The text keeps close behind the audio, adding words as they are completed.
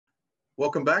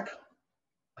Welcome back.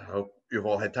 I hope you've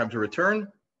all had time to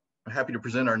return. I'm happy to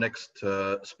present our next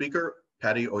speaker,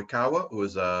 Patty Oikawa, who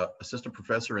is an assistant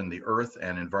professor in the Earth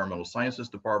and Environmental Sciences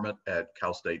Department at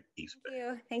Cal State East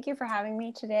Bay. Thank you for having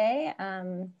me today.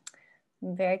 I'm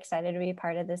very excited to be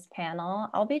part of this panel.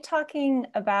 I'll be talking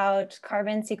about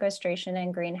carbon sequestration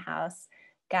and greenhouse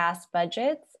gas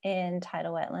budgets in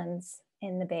tidal wetlands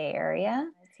in the Bay Area.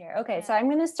 Okay, so I'm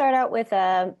going to start out with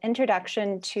an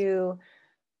introduction to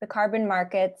the carbon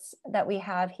markets that we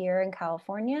have here in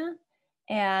California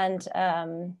and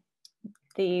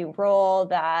the role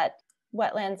that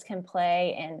wetlands can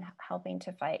play in helping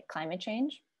to fight climate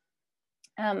change.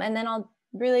 And then I'll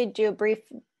really do a brief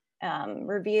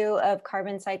review of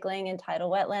carbon cycling in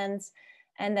tidal wetlands,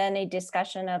 and then a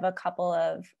discussion of a couple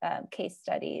of case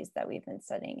studies that we've been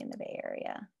studying in the Bay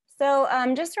Area. So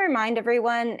just to remind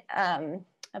everyone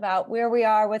about where we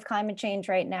are with climate change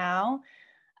right now,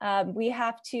 we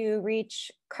have to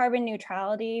reach carbon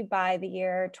neutrality by the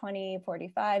year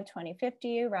 2045,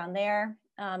 2050, around there,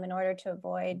 in order to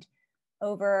avoid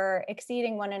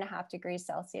exceeding 1.5 degrees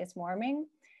Celsius warming.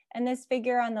 And this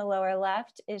figure on the lower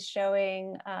left is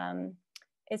showing,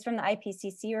 is from the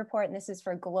IPCC report, and this is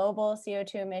for global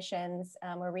CO2 emissions,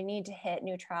 where we need to hit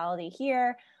neutrality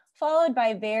here, followed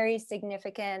by very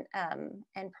significant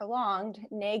and prolonged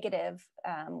negative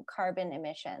carbon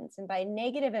emissions. And by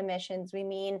negative emissions, we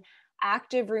mean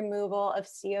active removal of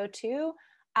CO2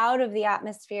 out of the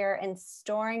atmosphere and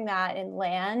storing that in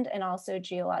land and also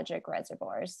geologic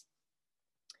reservoirs.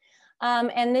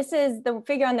 And this is the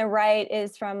figure on the right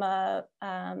is from a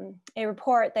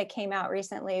report that came out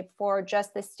recently for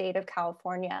just the state of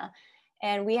California.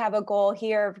 And we have a goal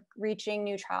here of reaching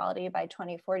neutrality by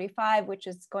 2045, which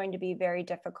is going to be very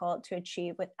difficult to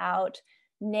achieve without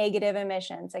negative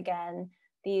emissions. Again,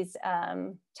 these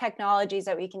technologies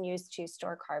that we can use to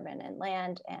store carbon in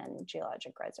land and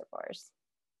geologic reservoirs.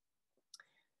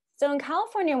 So in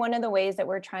California, one of the ways that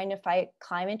we're trying to fight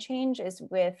climate change is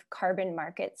with carbon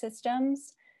market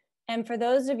systems. And for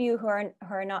those of you who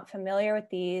are not familiar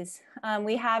with these,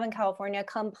 we have in California a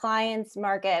compliance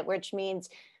market, which means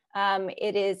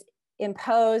it is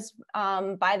imposed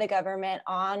by the government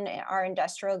on our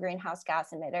industrial greenhouse gas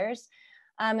emitters.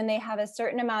 And they have a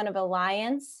certain amount of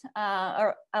allowance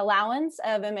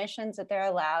of emissions that they're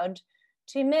allowed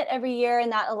to emit every year,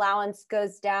 and that allowance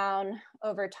goes down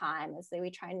over time as we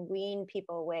try and wean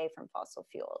people away from fossil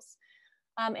fuels.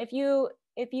 If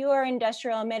you are an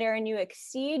industrial emitter and you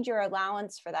exceed your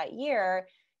allowance for that year,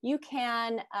 you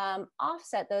can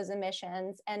offset those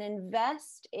emissions and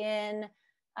invest in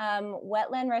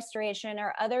wetland restoration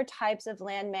or other types of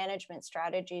land management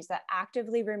strategies that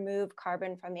actively remove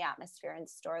carbon from the atmosphere and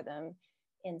store them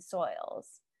in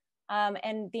soils.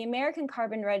 And the American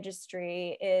Carbon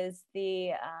Registry is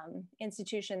the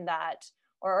institution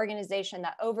or organization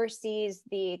that oversees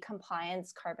the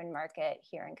compliance carbon market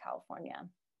here in California.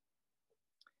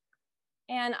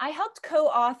 And I helped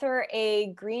co-author a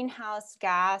greenhouse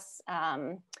gas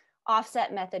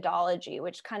offset methodology,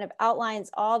 which kind of outlines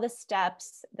all the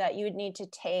steps that you would need to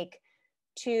take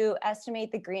to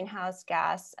estimate the greenhouse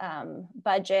gas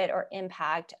budget or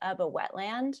impact of a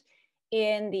wetland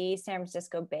in the San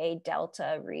Francisco Bay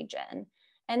Delta region.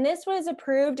 And this was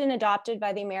approved and adopted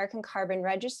by the American Carbon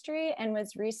Registry and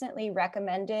was recently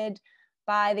recommended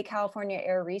by the California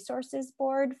Air Resources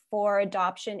Board for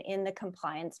adoption in the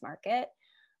compliance market.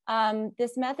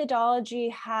 This methodology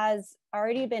has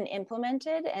already been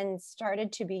implemented and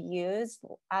started to be used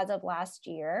as of last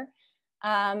year.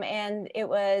 And it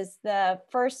was the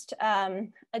first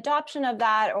adoption of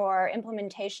that or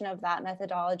implementation of that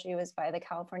methodology was by the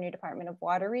California Department of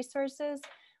Water Resources,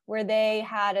 where they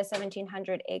had a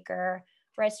 1,700-acre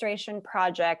restoration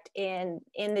project in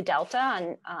the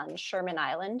Delta on Sherman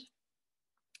Island.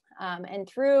 And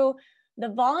through the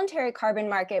voluntary carbon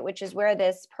market, which is where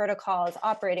this protocol is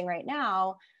operating right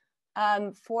now,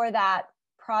 for that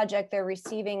project, they're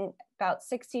receiving about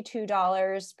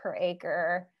 $62 per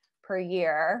acre per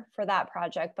year for that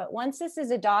project. But once this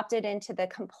is adopted into the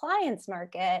compliance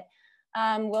market,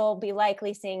 we'll be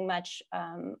likely seeing much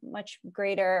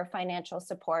greater financial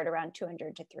support, around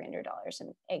 $200 to $300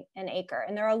 an acre.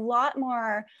 And there are a lot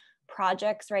more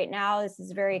projects right now. This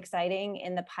is very exciting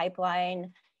in the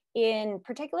pipeline,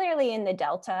 particularly in the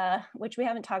Delta, which we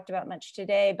haven't talked about much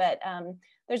today, but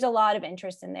there's a lot of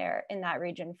interest in that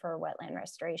region for wetland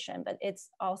restoration, but it's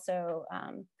also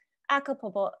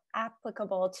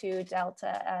applicable to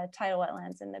Delta tidal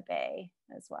wetlands in the Bay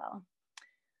as well.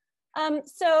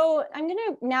 So I'm going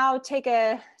to now take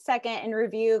a second and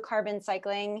review carbon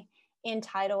cycling in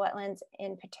tidal wetlands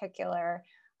in particular.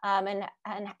 and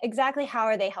exactly how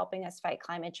are they helping us fight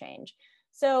climate change.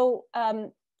 So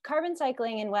carbon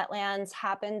cycling in wetlands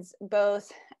happens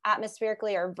both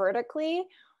atmospherically or vertically,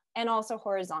 and also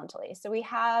horizontally. So we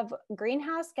have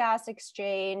greenhouse gas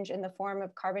exchange in the form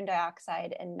of carbon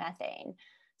dioxide and methane.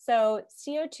 So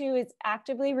CO2 is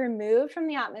actively removed from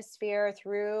the atmosphere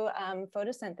through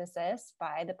photosynthesis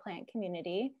by the plant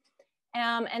community.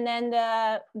 And then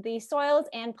the soils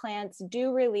and plants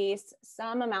do release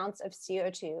some amounts of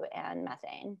CO2 and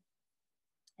methane.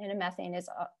 And methane is,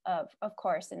 of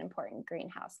course, an important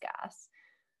greenhouse gas.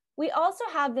 We also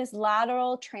have this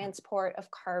lateral transport of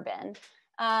carbon.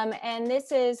 And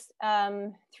this is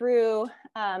through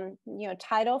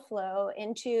tidal flow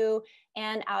into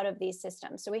and out of these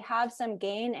systems. So we have some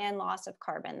gain and loss of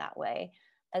carbon that way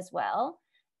as well.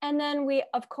 And then we,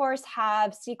 of course,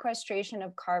 have sequestration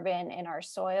of carbon in our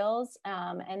soils.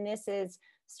 And this is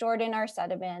stored in our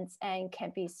sediments and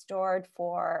can be stored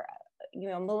for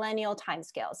millennial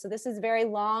timescales. So this is very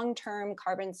long-term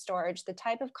carbon storage, the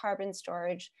type of carbon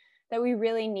storage that we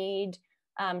really need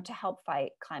to help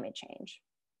fight climate change.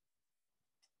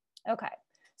 Okay,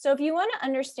 so if you want to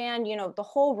understand, the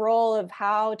whole role of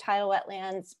how tidal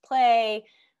wetlands play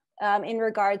in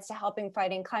regards to helping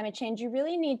fighting climate change, you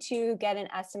really need to get an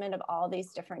estimate of all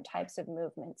these different types of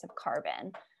movements of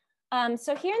carbon.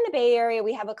 So here in the Bay Area,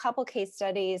 we have a couple case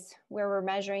studies where we're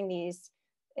measuring these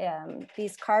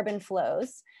carbon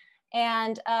flows.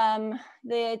 And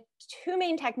the two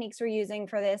main techniques we're using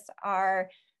for this are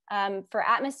for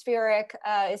atmospheric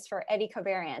is for eddy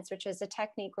covariance, which is a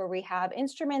technique where we have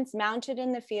instruments mounted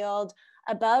in the field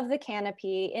above the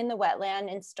canopy in the wetland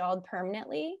installed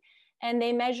permanently. And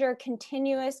they measure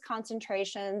continuous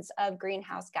concentrations of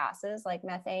greenhouse gases like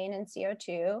methane and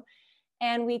CO2.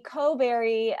 And we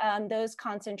co-vary those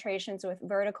concentrations with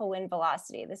vertical wind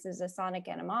velocity. This is a sonic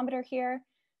anemometer here.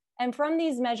 And from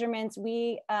these measurements,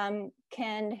 we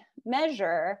can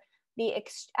measure the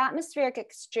atmospheric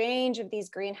exchange of these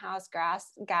greenhouse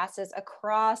gases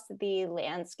across the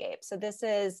landscape. So this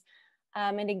is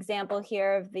an example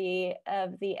here of the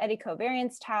eddy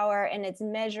covariance tower, and it's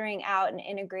measuring out and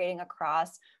integrating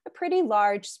across a pretty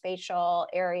large spatial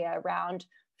area, around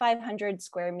 500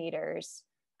 square meters,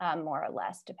 more or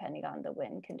less, depending on the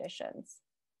wind conditions.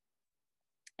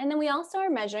 And then we also are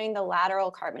measuring the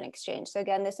lateral carbon exchange. So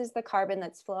again, this is the carbon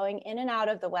that's flowing in and out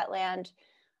of the wetland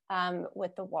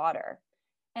with the water.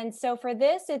 And so for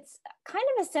this, it's kind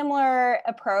of a similar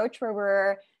approach where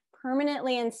we're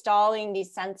permanently installing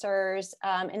these sensors.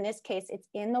 In this case, it's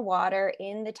in the water,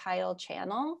 in the tidal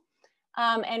channel.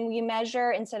 And we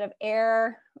measure, instead of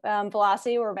air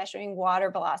velocity, we're measuring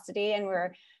water velocity, and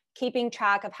we're keeping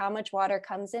track of how much water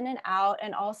comes in and out,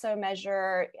 and also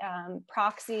measure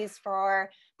proxies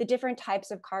for the different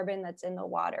types of carbon that's in the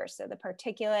water. So the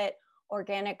particulate,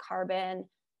 organic carbon,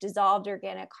 dissolved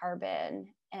organic carbon,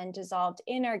 and dissolved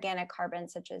inorganic carbon,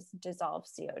 such as dissolved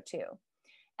CO2.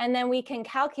 And then we can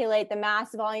calculate the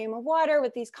mass volume of water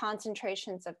with these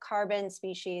concentrations of carbon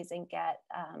species and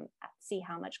see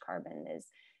how much carbon is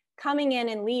coming in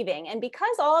and leaving. And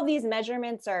because all of these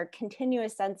measurements are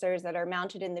continuous sensors that are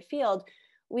mounted in the field,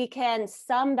 we can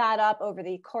sum that up over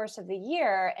the course of the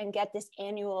year and get this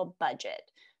annual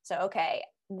budget. So, okay,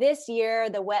 this year,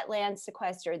 the wetlands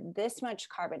sequestered this much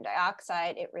carbon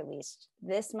dioxide, it released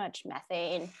this much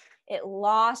methane, it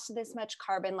lost this much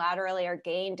carbon laterally or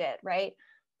gained it, right?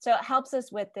 So it helps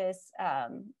us with this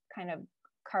kind of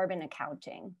carbon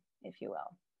accounting, if you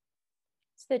will.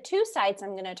 So the two sites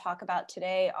I'm going to talk about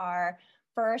today are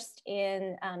first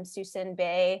in Suisun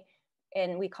Bay,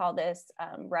 and we call this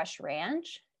Rush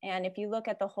Ranch. And if you look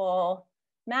at the whole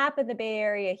map of the Bay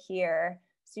Area here,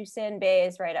 Suisun Bay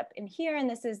is right up in here, and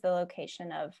this is the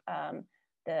location of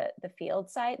the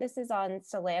field site. This is on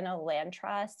Solano Land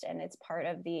Trust, and it's part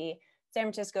of the San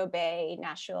Francisco Bay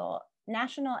National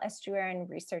Estuarine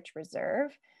Research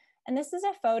Reserve. And this is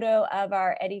a photo of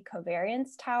our eddy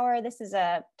covariance tower. This is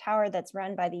a tower that's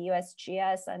run by the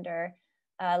USGS under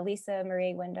Lisa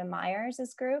Marie Wyndham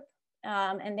Myers' group.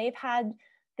 And they've had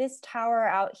this tower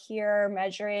out here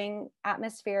measuring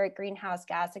atmospheric greenhouse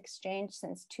gas exchange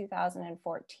since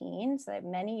 2014. So they have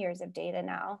many years of data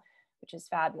now, which is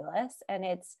fabulous. And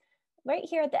it's right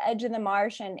here at the edge of the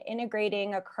marsh and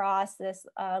integrating across this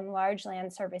large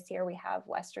land surface here. We have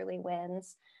westerly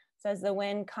winds. So as the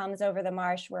wind comes over the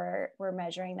marsh, we're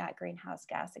measuring that greenhouse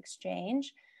gas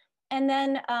exchange. And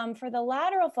then for the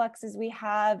lateral fluxes, we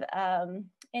have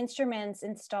instruments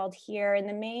installed here in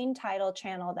the main tidal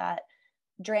channel that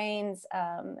drains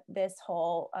this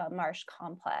whole marsh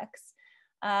complex.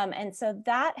 And so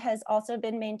that has also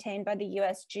been maintained by the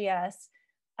USGS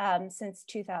since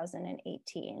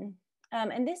 2018.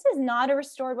 And this is not a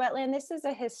restored wetland. This is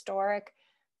a historic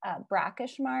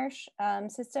brackish marsh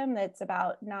system that's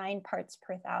about 9 parts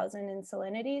per thousand in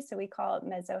salinity. So we call it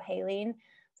mesohaline.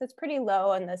 So it's pretty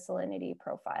low on the salinity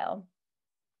profile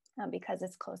because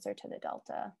it's closer to the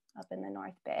delta up in the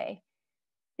North Bay.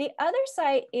 The other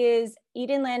site is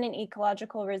Eden Landing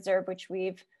Ecological Reserve, which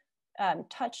we've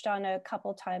touched on a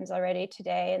couple times already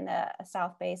today in the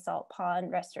South Bay Salt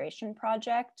Pond Restoration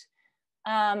Project.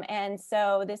 And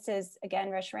so this is, again,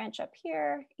 Rush Ranch up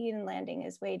here. Eden Landing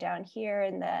is way down here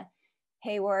in the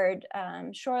Hayward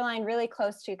shoreline, really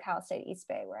close to Cal State East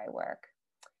Bay where I work.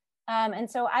 And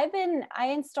so I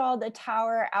installed a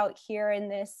tower out here in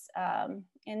this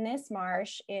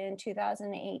marsh in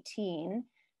 2018.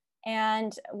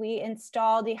 And we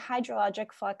installed the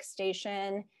hydrologic flux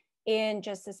station in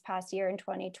just this past year in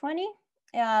 2020.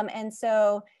 And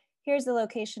so here's the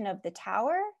location of the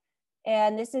tower.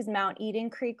 And this is Mount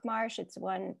Eden Creek Marsh. It's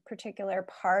one particular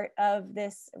part of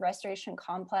this restoration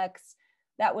complex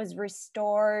that was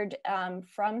restored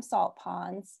from salt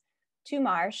ponds to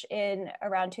marsh in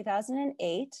around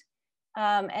 2008.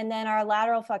 And then our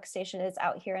lateral flux station is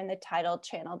out here in the tidal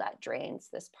channel that drains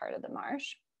this part of the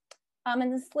marsh.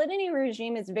 And the salinity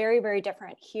regime is very, very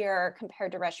different here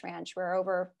compared to Rush Ranch. We're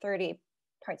over 30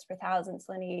 parts per thousand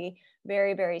salinity,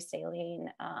 very, very saline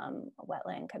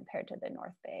wetland compared to the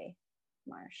North Bay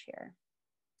marsh here.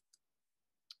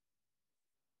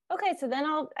 Okay, so then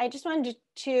I just wanted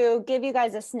to give you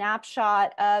guys a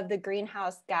snapshot of the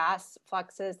greenhouse gas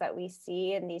fluxes that we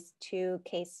see in these two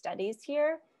case studies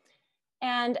here.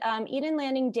 And Eden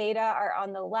Landing data are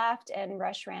on the left and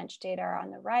Rush Ranch data are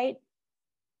on the right.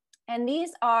 And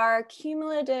these are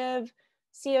cumulative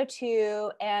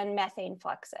CO2 and methane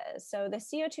fluxes. So the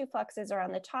CO2 fluxes are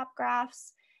on the top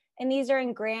graphs, and these are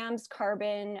in grams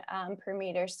carbon per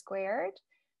meter squared.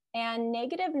 And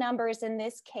negative numbers in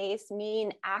this case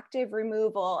mean active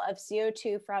removal of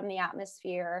CO2 from the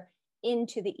atmosphere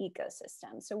into the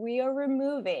ecosystem. So we are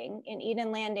removing in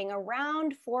Eden Landing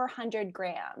around 400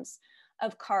 grams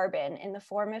of carbon in the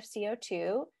form of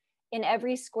CO2 in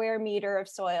every square meter of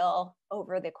soil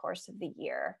over the course of the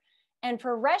year. And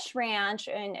for Rush Ranch,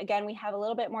 and again, we have a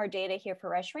little bit more data here for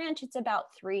Rush Ranch, it's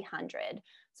about 300.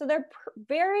 So they're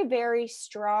very, very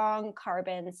strong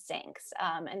carbon sinks.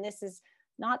 And this is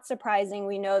not surprising.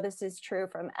 We know this is true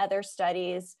from other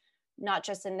studies, not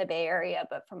just in the Bay Area,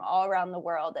 but from all around the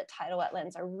world, that tidal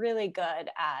wetlands are really good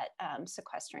at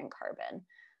sequestering carbon.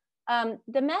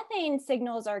 The methane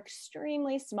signals are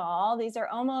extremely small. These are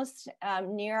almost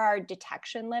near our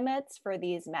detection limits for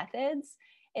these methods.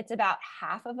 It's about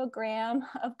 1/2 gram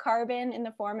of carbon in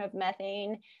the form of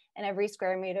methane in every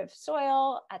square meter of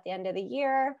soil at the end of the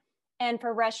year. And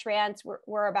for Rush Ranch,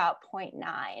 we're about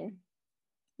 0.9.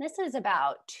 This is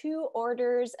about 2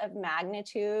 orders of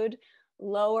magnitude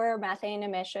lower methane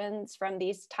emissions from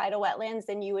these tidal wetlands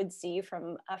than you would see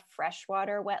from a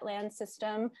freshwater wetland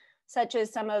system, such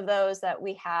as some of those that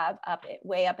we have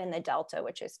way up in the Delta,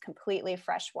 which is completely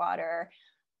freshwater,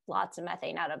 lots of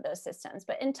methane out of those systems.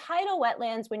 But in tidal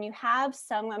wetlands, when you have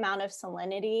some amount of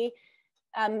salinity,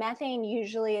 methane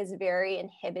usually is very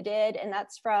inhibited, and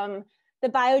that's from the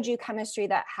biogeochemistry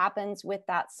that happens with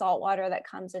that salt water that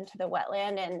comes into the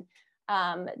wetland and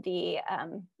the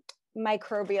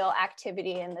microbial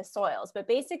activity in the soils. But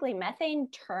basically methane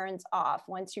turns off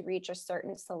once you reach a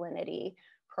certain salinity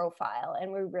profile.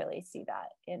 And we really see that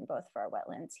in both of our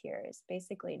wetlands here is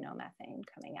basically no methane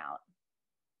coming out.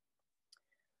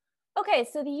 Okay,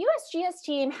 so the USGS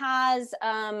team has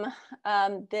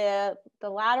the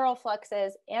lateral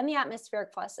fluxes and the atmospheric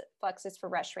fluxes for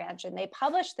Rush Ranch, and they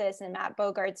published this in Matt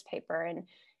Bogart's paper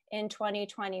in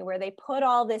 2020, where they put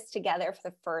all this together for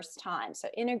the first time. So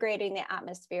integrating the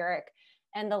atmospheric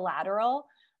and the lateral.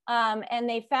 And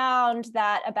they found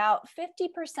that about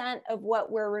 50% of what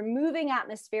we're removing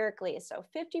atmospherically, so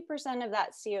 50% of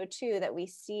that CO2 that we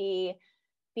see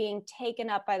being taken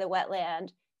up by the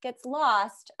wetland, gets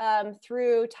lost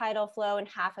through tidal flow, and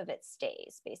 1/2 of it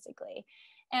stays, basically.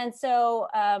 And so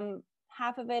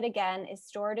 1/2 of it, again, is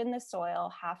stored in the soil,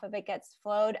 1/2 of it gets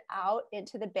flowed out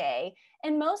into the bay,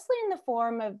 and mostly in the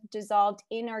form of dissolved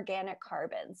inorganic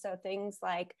carbon. So things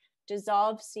like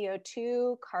dissolved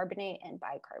CO2, carbonate, and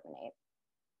bicarbonate.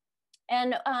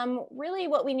 And really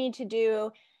what we need to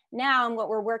do now, and what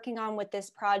we're working on with this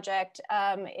project,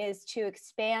 is to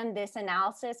expand this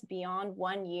analysis beyond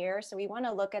 1 year. So we want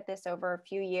to look at this over a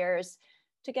few years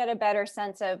to get a better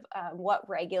sense of what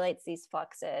regulates these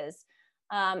fluxes.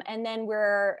 And then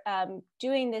we're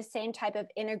doing the same type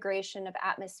of integration of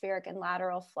atmospheric and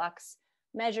lateral flux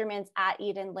measurements at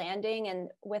Eden Landing. And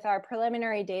with our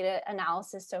preliminary data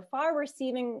analysis so far, we're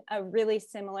seeing a really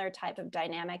similar type of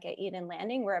dynamic at Eden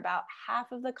Landing, where about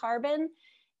half of the carbon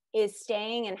is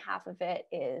staying and half of it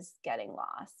is getting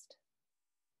lost.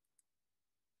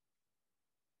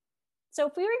 So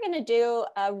if we were going to do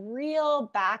a real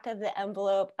back of the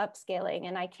envelope upscaling,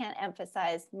 and I can't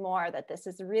emphasize more that this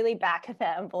is really back of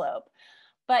the envelope,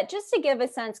 but just to give a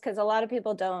sense, because a lot of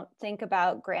people don't think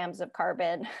about grams of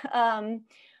carbon,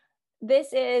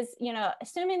 this is,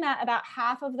 assuming that about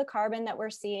half of the carbon that we're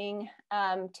seeing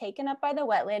taken up by the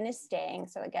wetland is staying.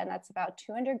 So again, that's about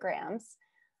 200 grams.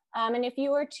 And if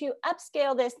you were to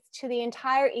upscale this to the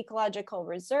entire ecological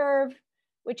reserve,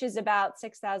 which is about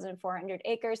 6,400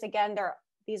 acres. Again,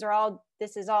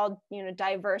 this is all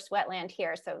diverse wetland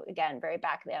here. So again, very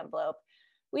back of the envelope.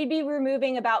 We'd be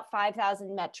removing about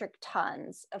 5,000 metric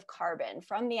tons of carbon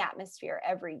from the atmosphere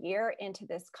every year into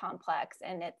this complex.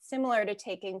 And it's similar to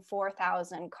taking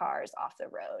 4,000 cars off the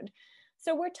road.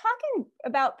 So we're talking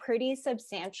about pretty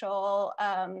substantial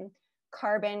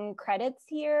carbon credits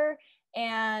here,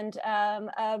 and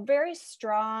a very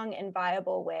strong and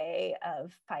viable way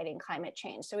of fighting climate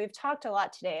change. So we've talked a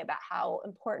lot today about how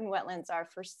important wetlands are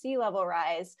for sea level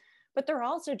rise, but they're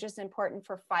also just important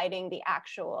for fighting the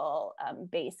actual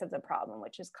base of the problem,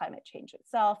 which is climate change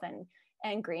itself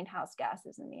and greenhouse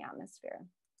gases in the atmosphere.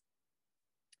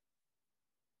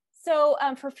 So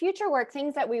for future work,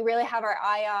 things that we really have our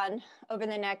eye on over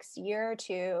the next year or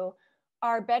two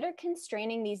are better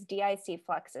constraining these DIC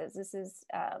fluxes. This is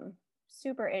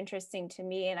super interesting to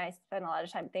me, and I spend a lot of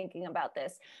time thinking about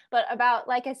this, but about,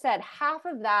 like I said, half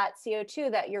of that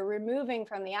CO2 that you're removing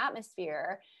from the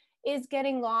atmosphere is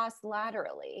getting lost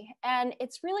laterally. And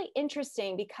it's really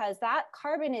interesting because that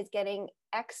carbon is getting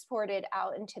exported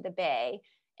out into the bay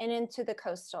and into the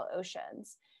coastal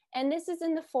oceans. And this is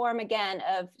in the form, again,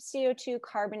 of CO2,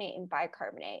 carbonate, and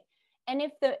bicarbonate. And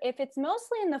if it's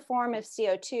mostly in the form of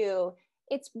CO2,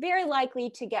 it's very likely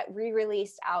to get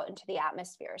re-released out into the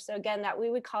atmosphere. So again, that we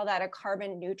would call that a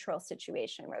carbon neutral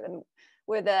situation,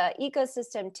 where the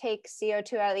ecosystem takes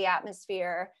CO2 out of the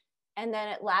atmosphere and then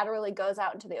it laterally goes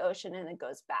out into the ocean and then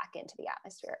goes back into the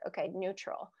atmosphere. Okay,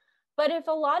 neutral. But if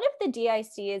a lot of the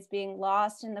DIC is being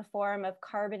lost in the form of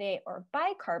carbonate or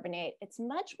bicarbonate, it's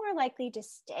much more likely to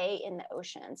stay in the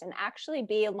oceans and actually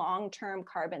be a long-term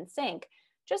carbon sink,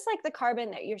 just like the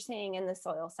carbon that you're seeing in the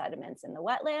soil sediments in the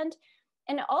wetland.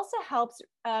 And it also helps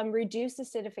reduce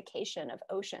acidification of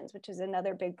oceans, which is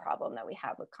another big problem that we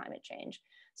have with climate change.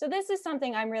 So this is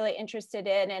something I'm really interested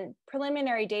in, and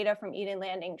preliminary data from Eden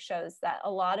Landing shows that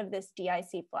a lot of this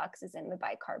DIC flux is in the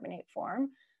bicarbonate form.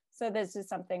 So this is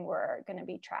something we're going to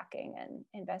be tracking and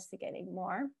investigating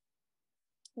more.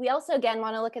 We also, again,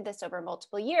 want to look at this over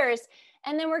multiple years,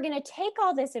 and then we're going to take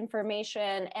all this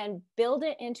information and build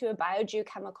it into a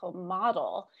biogeochemical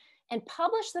model and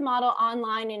publish the model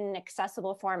online in an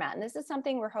accessible format. And this is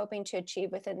something we're hoping to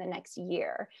achieve within the next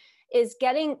year, is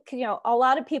getting, a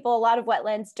lot of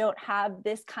wetlands don't have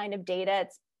this kind of data.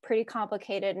 It's pretty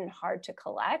complicated and hard to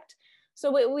collect.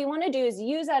 So what we want to do is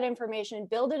use that information,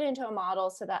 build it into a model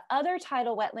so that other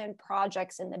tidal wetland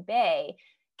projects in the Bay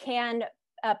can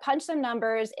punch some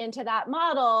numbers into that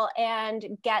model and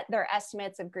get their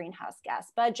estimates of greenhouse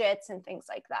gas budgets and things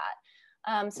like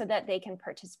that, so that they can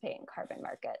participate in carbon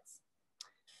markets.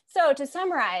 So to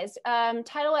summarize,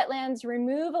 tidal wetlands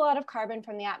remove a lot of carbon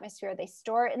from the atmosphere. They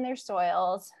store it in their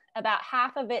soils. About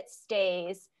half of it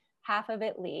stays, half of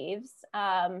it leaves.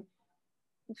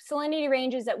 Salinity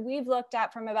ranges that we've looked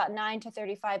at from about 9 to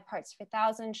 35 parts per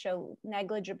thousand show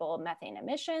negligible methane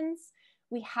emissions.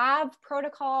 We have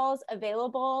protocols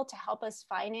available to help us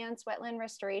finance wetland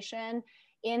restoration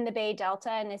in the Bay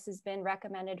Delta, and this has been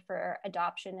recommended for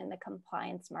adoption in the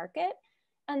compliance market.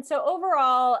 And so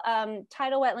overall,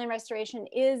 tidal wetland restoration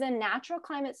is a natural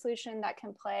climate solution that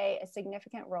can play a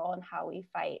significant role in how we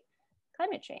fight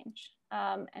climate change.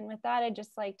 And with that, I'd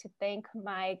just like to thank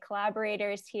my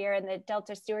collaborators here in the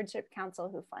Delta Stewardship Council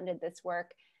who funded this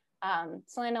work,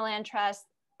 Salina Land Trust,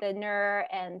 the NER,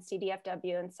 and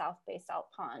CDFW and South Bay Salt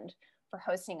Pond for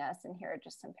hosting us. And here are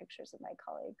just some pictures of my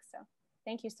colleagues. So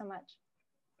thank you so much.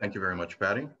 Thank you very much,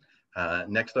 Patty.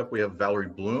 Next up, we have Valary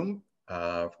Bloom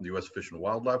from the U.S. Fish and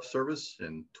Wildlife Service.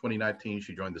 In 2019,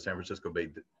 she joined the San Francisco Bay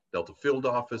Delta Field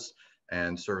Office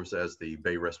and serves as the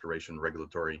Bay Restoration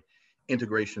Regulatory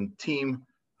Integration Team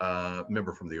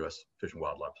member from the U.S. Fish and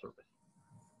Wildlife Service.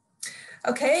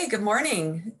 Okay, good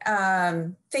morning.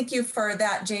 Thank you for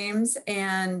that, James.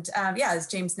 And yeah, as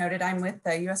James noted, I'm with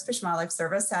the U.S. Fish and Wildlife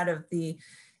Service out of the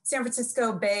San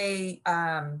Francisco Bay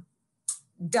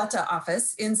Delta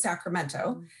office in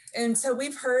Sacramento. And so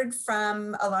we've heard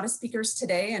from a lot of speakers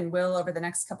today and will over the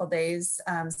next couple of days,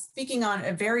 speaking on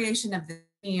a variation of the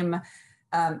theme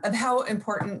of how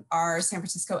important our San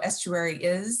Francisco estuary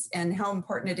is and how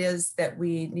important it is that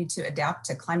we need to adapt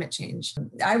to climate change.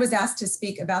 I was asked to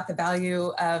speak about the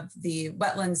value of the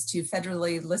wetlands to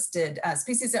federally listed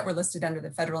species that were listed under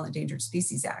the Federal Endangered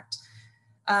Species Act.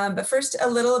 But first, a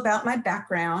little about my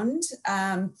background.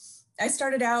 I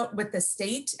started out with the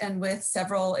state and with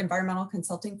several environmental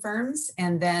consulting firms.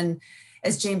 And then,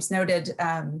 as James noted,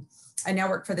 I now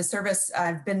work for the service.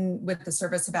 I've been with the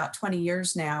service about 20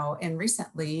 years now, and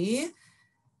recently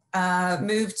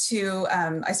moved to,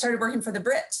 I started working for the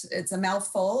BRIT. It's a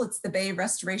mouthful. It's the Bay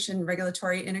Restoration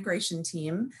Regulatory Integration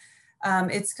Team.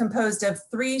 It's composed of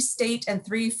 3 state and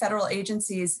 3 federal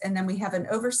agencies, and then we have an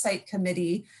oversight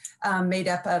committee made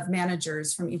up of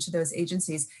managers from each of those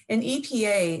agencies. And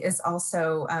EPA is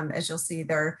also, as you'll see,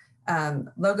 their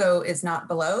logo is not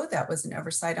below. That was an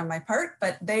oversight on my part,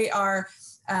 but they are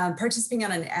participating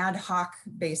on an ad hoc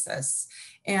basis.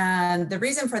 And the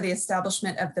reason for the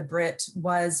establishment of the BRIT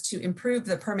was to improve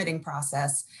the permitting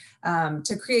process,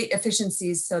 to create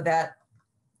efficiencies so that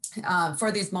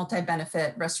for these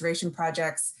multi-benefit restoration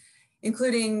projects,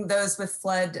 including those with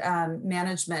flood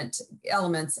management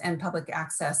elements and public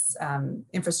access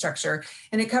infrastructure.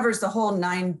 And it covers the whole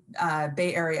 9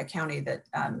 Bay Area county that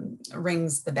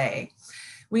rings the Bay.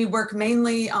 We work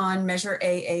mainly on Measure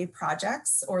AA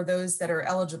projects, or those that are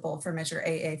eligible for Measure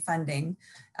AA funding,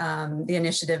 the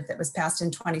initiative that was passed in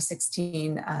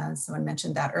 2016. Someone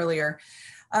mentioned that earlier.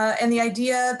 And the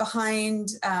idea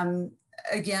behind,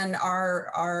 again,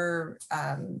 our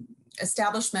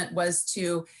establishment was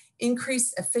to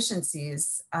increase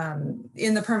efficiencies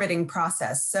in the permitting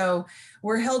process. So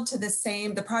we're held to the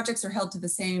same, the projects are held to the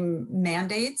same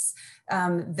mandates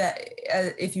that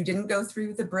if you didn't go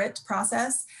through the BRIT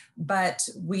process, but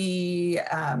we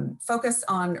focus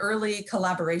on early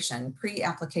collaboration,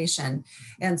 pre-application.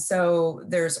 And so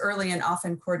there's early and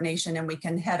often coordination, and we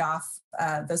can head off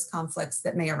those conflicts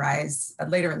that may arise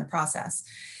later in the process.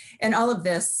 And all of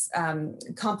this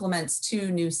complements 2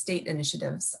 new state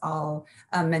initiatives I'll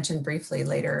mention briefly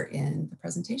later in the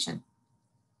presentation.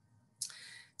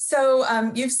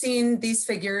 So you've seen these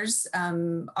figures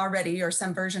already, or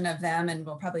some version of them, and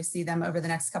we'll probably see them over the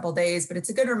next couple of days, but it's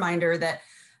a good reminder that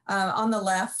on the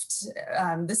left,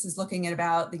 this is looking at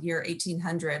about the year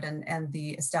 1800 and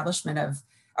the establishment of,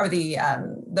 or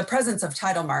the presence of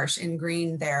tidal marsh in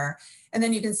green there. And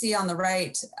then you can see on the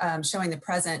right, showing the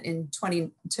present in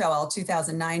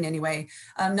 2009 anyway,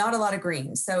 not a lot of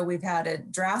green. So we've had a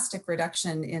drastic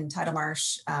reduction in tidal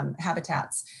marsh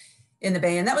habitats in the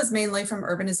Bay. And that was mainly from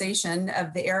urbanization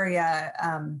of the area,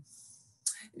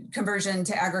 conversion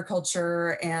to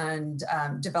agriculture and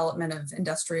development of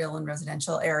industrial and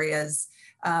residential areas.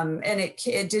 And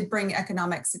it did bring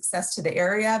economic success to the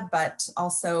area, but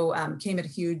also came at a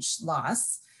huge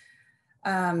loss.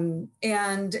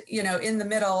 And, you know, in the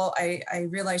middle, I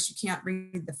realize you can't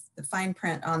read the fine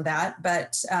print on that,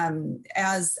 but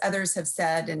as others have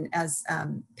said, and as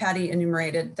Patty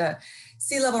enumerated, the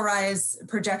sea level rise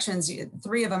projections,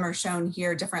 3 of them are shown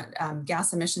here, different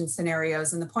gas emission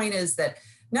scenarios. And the point is that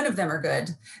none of them are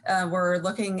good. We're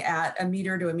looking at 1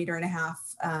 meter to 1.5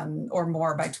 meters or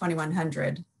more by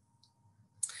 2100.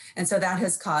 And so that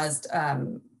has caused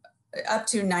up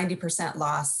to 90%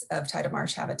 loss of tidal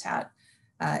marsh habitat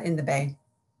in the Bay.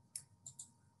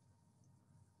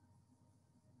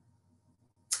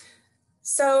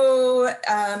 So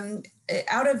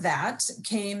out of that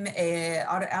came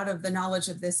out of the knowledge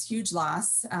of this huge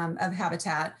loss of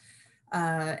habitat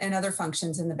and other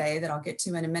functions in the Bay that I'll get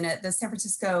to in a minute, the San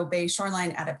Francisco Bay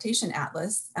Shoreline Adaptation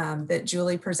Atlas that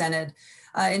Julie presented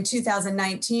in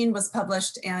 2019 was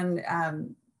published, and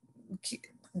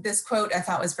this quote I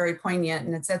thought was very poignant,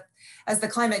 and it's that as the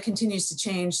climate continues to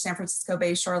change, San Francisco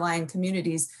Bay shoreline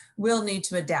communities will need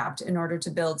to adapt in order to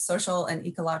build social and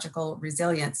ecological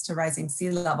resilience to rising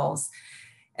sea levels.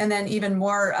 And then even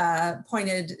more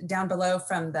pointed down below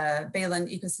from the Bayland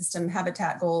Ecosystem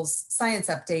Habitat Goals Science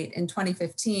Update in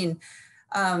 2015,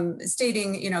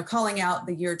 stating, you know, calling out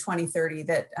the year 2030,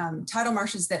 that tidal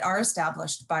marshes that are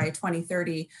established by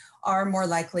 2030 are more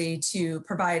likely to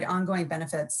provide ongoing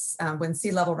benefits when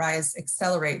sea level rise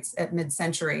accelerates at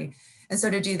mid-century. And so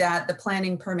to do that, the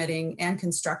planning, permitting, and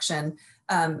construction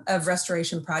of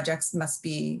restoration projects must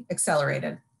be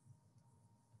accelerated.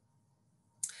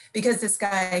 Because this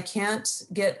guy can't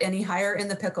get any higher in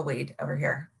the pickleweed over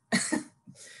here.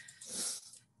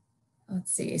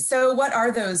 Let's see, so what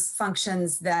are those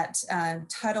functions that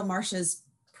tidal marshes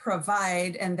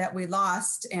provide and that we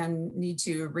lost and need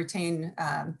to retain,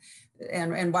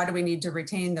 and why do we need to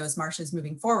retain those marshes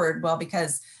moving forward? Well,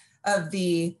 because of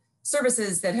the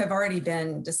services that have already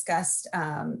been discussed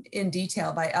in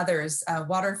detail by others,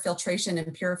 water filtration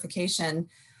and purification,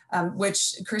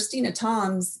 which Christina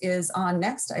Toms is on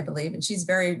next, I believe, and she's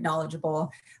very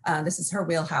knowledgeable. This is her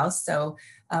wheelhouse, so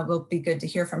will be good to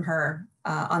hear from her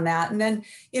on that. And then,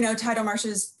 you know, tidal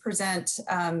marshes present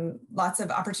lots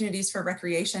of opportunities for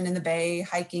recreation in the bay,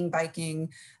 hiking,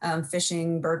 biking,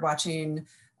 fishing, bird watching,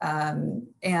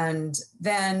 and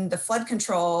then the flood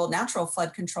control, natural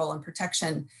flood control and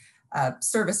protection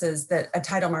services that a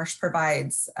tidal marsh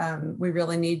provides. We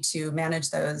really need to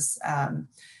manage those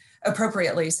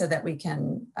appropriately so that we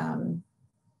can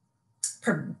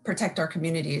protect our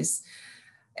communities.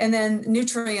 And then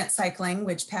nutrient cycling,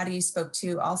 which Patty spoke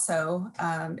to also,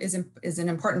 is an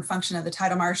important function of the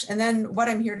tidal marsh. And then what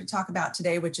I'm here to talk about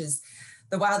today, which is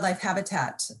the wildlife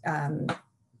habitat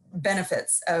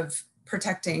benefits of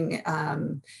protecting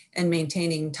and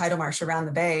maintaining tidal marsh around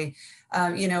the bay.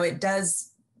 You know, it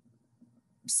does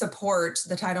support,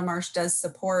 the tidal marsh does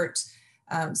support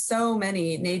so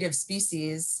many native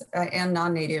species and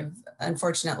non-native,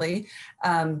 unfortunately.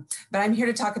 But I'm here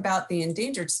to talk about the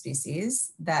endangered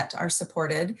species that are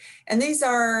supported. And these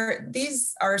are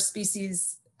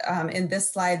species in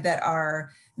this slide that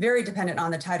are very dependent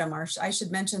on the tidal marsh. I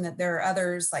should mention that there are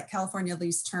others like California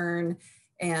least tern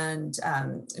and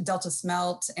Delta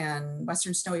smelt and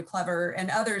Western snowy plover and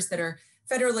others that are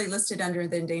federally listed under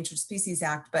the Endangered Species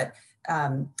Act, but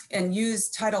and use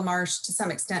tidal marsh to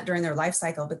some extent during their life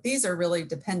cycle, but these are really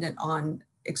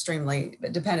extremely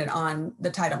dependent on the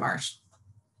tidal marsh.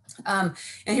 And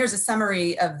here's a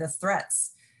summary of the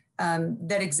threats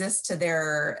that exist to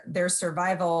their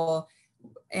survival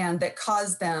and that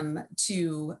caused them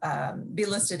to be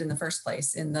listed in the first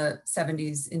place in the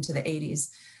 70s into the 80s.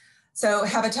 So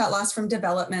habitat loss from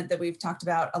development that we've talked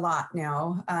about a lot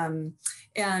now,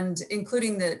 and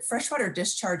including the freshwater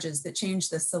discharges that change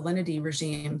the salinity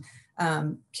regime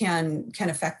can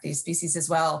affect these species as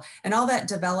well. And all that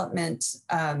development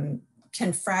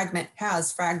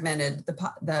has fragmented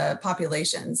the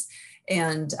populations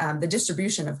and the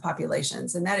distribution of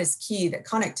populations. And that is key, that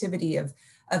connectivity of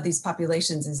these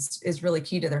populations is really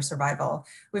key to their survival.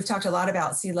 We've talked a lot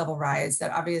about sea level rise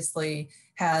that obviously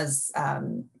has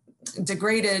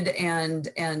degraded and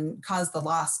caused the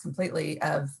loss completely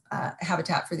of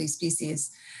habitat for these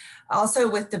species. Also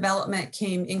with development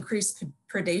came increased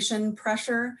predation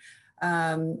pressure.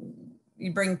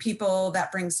 You bring people,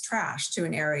 that brings trash to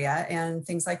an area, and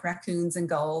things like raccoons and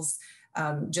gulls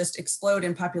just explode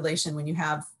in population when you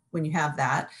have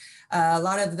that. A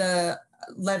lot of the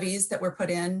levees that were put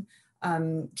in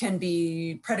can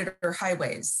be predator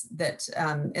highways that,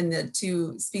 and the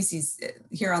two species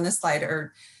here on this slide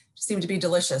seem to be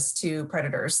delicious to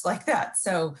predators like that.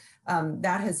 So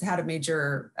that has had a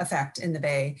major effect in the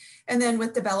bay. And then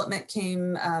with development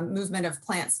came movement of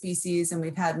plant species, and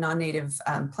we've had non-native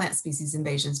plant species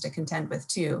invasions to contend with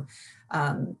too.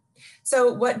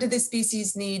 So what do the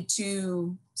species need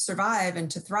to survive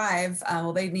and to thrive?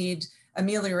 Well, they need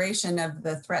amelioration of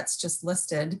the threats just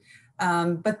listed.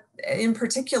 But in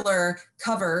particular,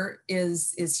 cover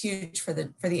is huge for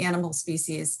the animal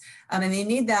species. And they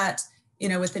need that. You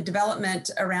know, with the development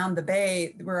around the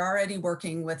bay, we're already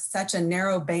working with such a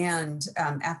narrow band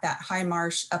at that high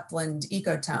marsh upland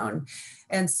ecotone.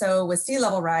 And so with sea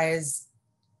level rise,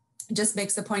 it just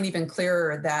makes the point even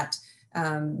clearer that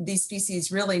these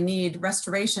species really need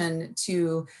restoration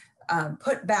to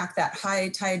put back that high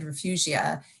tide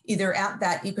refugia, either at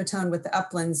that ecotone with the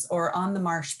uplands or on the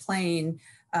marsh plain,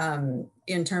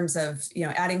 in terms of, you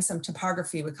know, adding some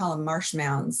topography, we call them marsh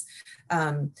mounds,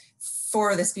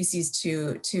 for the species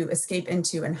to escape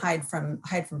into and hide from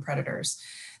predators.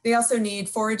 They also need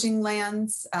foraging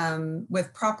lands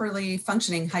with properly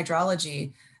functioning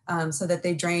hydrology so that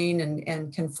they drain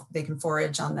and they can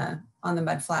forage on the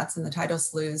mud flats and the tidal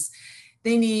sloughs.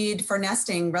 They need, for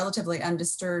nesting, relatively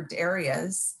undisturbed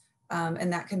areas,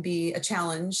 and that can be a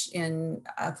challenge in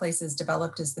places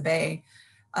developed as the bay.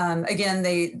 Again,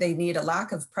 they need a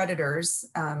lack of predators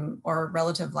or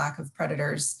relative lack of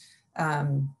predators.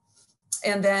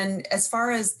 And then as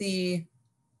far as that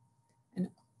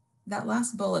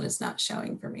last bullet is not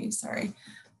showing for me, sorry.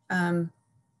 They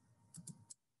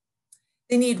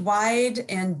need wide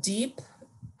and deep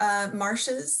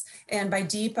marshes. And by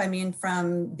deep, I mean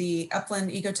from the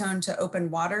upland ecotone to open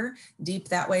water, deep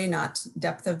that way, not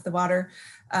depth of the water.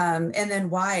 And then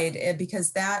wide,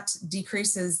 because that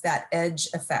decreases that edge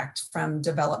effect from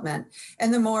development.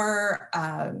 And the more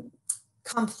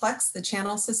complex the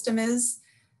channel system is,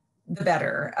 the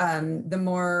better. The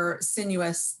more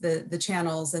sinuous the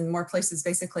channels and more places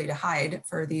basically to hide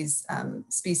for these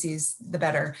species, the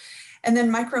better. And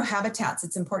then microhabitats,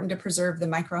 it's important to preserve the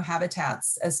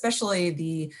microhabitats, especially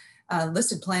the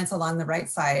listed plants along the right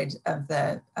side of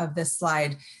this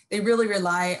slide. They really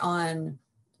rely on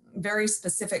very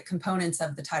specific components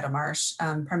of the tidal marsh,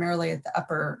 primarily at the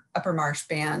upper marsh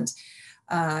band.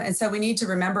 And so we need to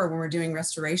remember when we're doing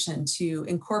restoration to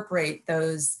incorporate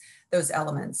those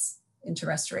elements into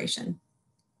restoration.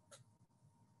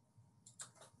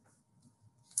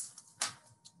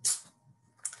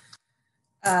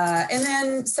 And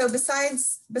then, so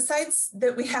besides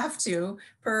that we have to,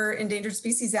 per Endangered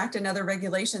Species Act and other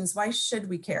regulations, why should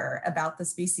we care about the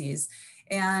species?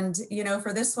 And, you know,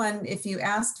 for this one, if you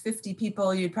asked 50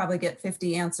 people, you'd probably get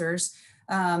 50 answers.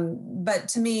 But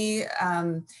to me,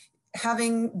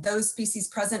 having those species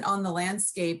present on the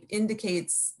landscape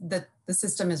indicates that the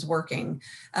system is working,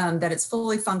 that it's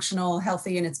fully functional,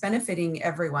 healthy, and it's benefiting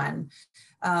everyone.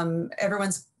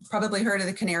 Everyone's probably heard of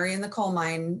the canary in the coal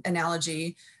mine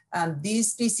analogy.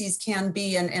 These species can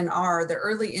be and are the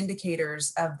early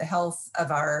indicators of the health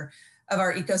of our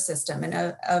ecosystem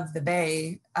and of the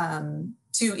bay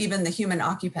to even the human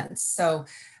occupants. So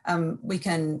we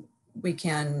can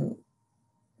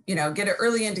you know, get an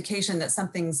early indication that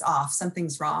something's off,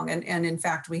 something's wrong. And in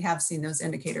fact, we have seen those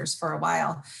indicators for a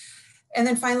while. And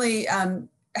then finally,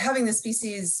 having the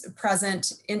species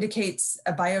present indicates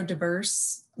a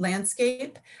biodiverse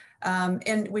landscape.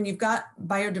 And when you've got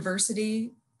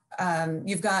biodiversity,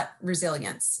 you've got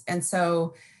resilience. And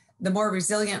so the more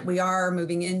resilient we are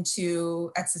moving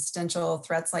into existential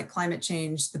threats like climate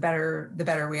change, the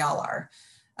better we all are,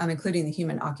 including the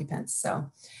human occupants.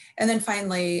 So, and then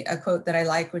finally, a quote that I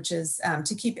like, which is,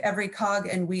 to keep every cog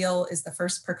and wheel is the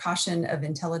first precaution of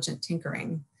intelligent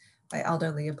tinkering, by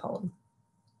Aldo Leopold.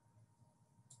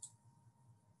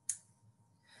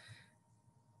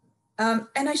 And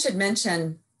I should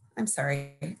mention, I'm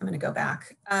sorry, I'm going to go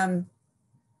back,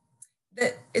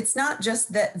 that it's not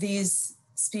just that these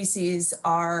species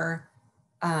are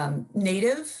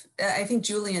native. I think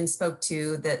Julian spoke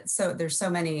to that. So there's so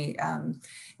many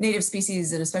native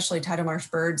species, and especially tidal marsh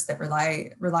birds that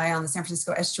rely on the San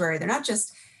Francisco estuary. They're not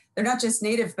just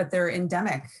native, but they're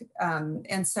endemic.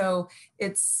 And so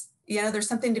it's, you know, there's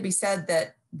something to be said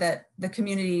that the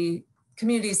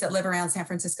communities that live around San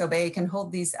Francisco Bay can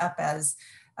hold these up as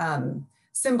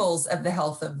symbols of the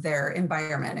health of their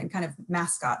environment and kind of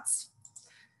mascots.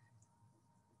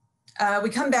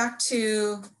 We come back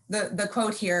to the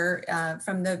quote here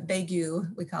from the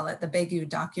Baygu, we call it the Baygu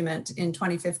document in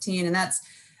 2015, and that's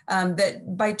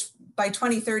that by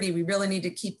 2030, we really need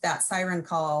to keep that siren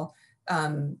call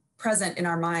present in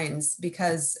our minds,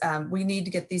 because we need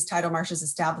to get these tidal marshes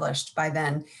established by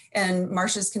then. And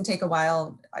marshes can take a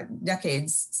while,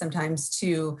 decades sometimes,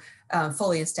 to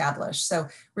fully establish. So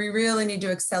we really need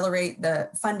to accelerate the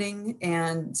funding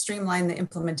and streamline the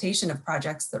implementation of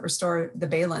projects that restore the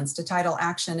baylands to tidal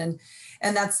action.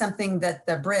 And that's something that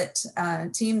the BRIT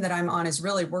team that I'm on is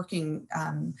really working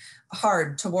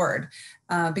hard toward,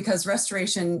 because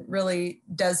restoration really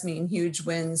does mean huge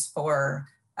wins for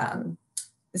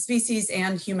the species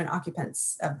and human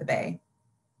occupants of the bay.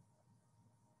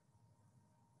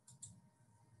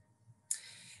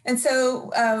 And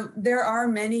so there are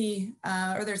many,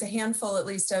 or there's a handful at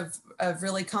least of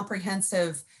really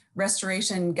comprehensive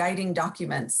restoration guiding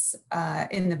documents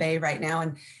in the bay right now.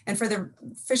 And for the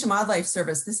Fish and Wildlife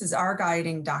Service, this is our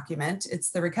guiding document. It's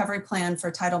the Recovery Plan for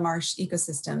Tidal Marsh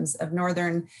Ecosystems of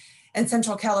Northern and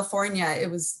Central California. It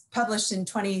was published in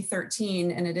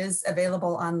 2013 and it is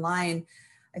available online.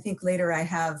 I think later I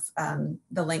have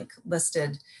the link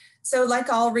listed. So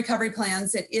like all recovery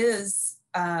plans, it is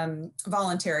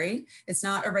voluntary. It's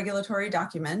not a regulatory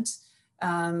document.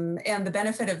 And the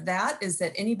benefit of that is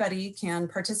that anybody can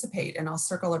participate, and I'll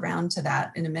circle around to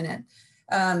that in a minute.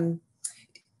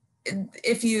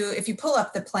 If you pull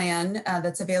up the plan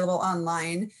that's available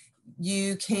online,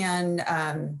 you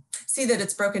can see that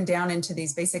it's broken down into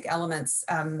these basic elements.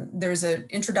 There's an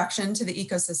introduction to the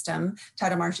ecosystem,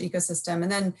 tidal marsh ecosystem,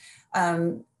 and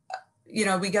then you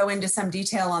know, we go into some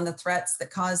detail on the threats that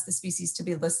cause the species to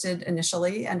be listed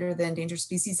initially under the Endangered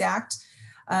Species Act.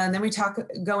 And then we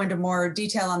go into more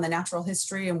detail on the natural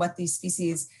history and what these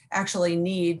species actually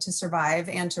need to survive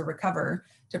and to recover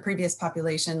to previous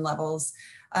population levels.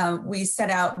 We set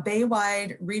out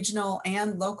bay-wide, regional,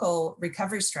 and local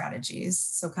recovery strategies,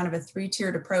 so kind of a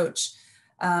three-tiered approach.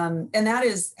 And that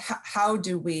is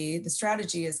the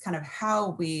strategy is kind of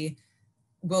how we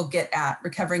will get at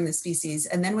recovering the species.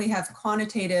 And then we have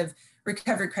quantitative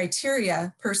recovery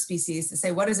criteria per species to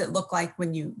say, what does it look like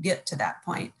when you get to that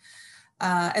point?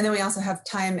 And then we also have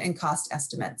time and cost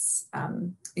estimates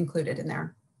included in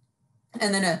there.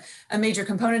 And then a major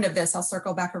component of this I'll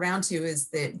circle back around to is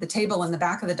the table in the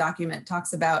back of the document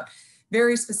talks about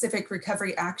very specific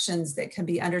recovery actions that can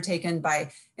be undertaken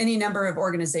by any number of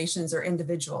organizations or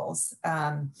individuals.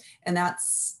 And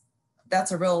that's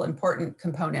a real important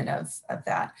component of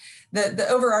that. The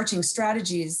overarching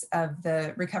strategies of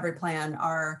the recovery plan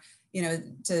are,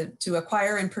 to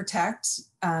acquire and protect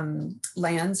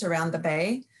lands around the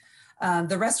bay,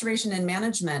 the restoration and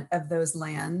management of those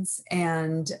lands.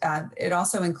 And it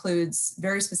also includes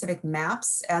very specific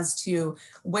maps as to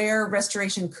where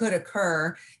restoration could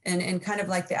occur. And kind of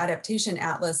like the adaptation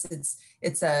atlas,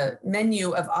 it's a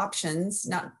menu of options.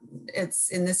 It's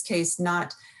in this case,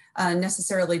 not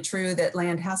necessarily true that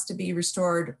land has to be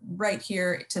restored right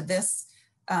here to this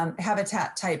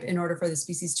habitat type in order for the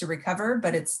species to recover,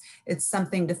 but it's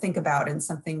something to think about and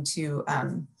something to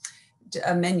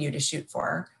a menu to shoot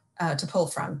for. To pull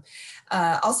from.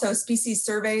 Also species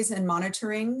surveys and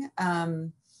monitoring.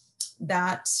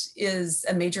 That is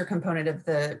a major component of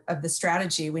the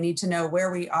strategy. We need to know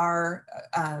where we are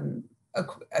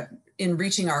in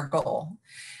reaching our goal.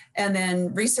 And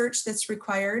then research that's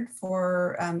required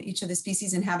for each of the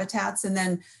species and habitats. And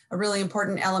then a really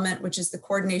important element, which is the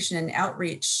coordination and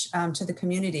outreach to the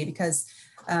community, because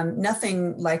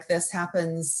nothing like this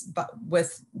happens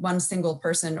with one single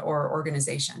person or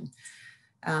organization.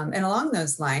 And along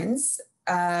those lines,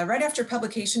 right after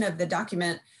publication of the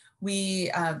document, we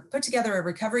put together a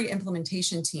recovery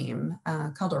implementation team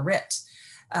called a RIT.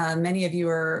 Many of you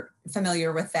are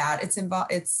familiar with that.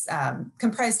 It's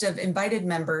comprised of invited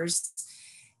members,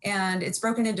 and it's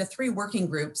broken into 3 working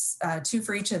groups, 2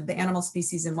 for each of the animal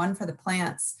species and 1 for the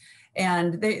plants.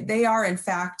 And they are in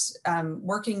fact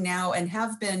working now, and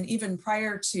have been even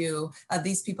prior to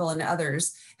these people and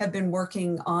others have been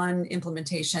working on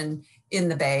implementation in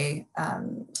the bay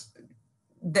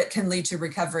that can lead to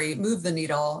recovery, move the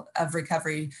needle of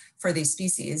recovery for these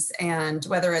species. And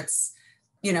whether it's,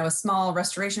 a small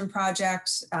restoration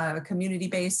project, a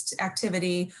community-based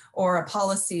activity, or a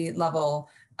policy level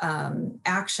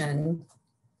action,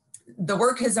 the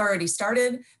work has already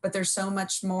started, but there's so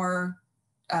much more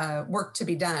work to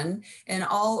be done, and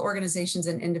all organizations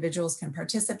and individuals can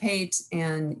participate,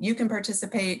 and you can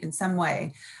participate in some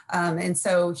way. And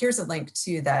so here's a link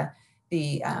to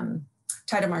the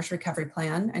Tidal Marsh Recovery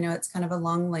Plan. I know it's kind of a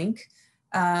long link.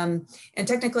 And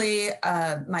technically,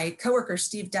 my coworker,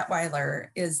 Steve Detweiler,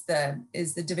 is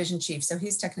the division chief. So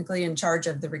he's technically in charge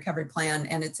of the recovery plan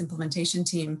and its implementation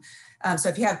team. So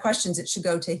if you have questions, it should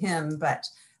go to him, but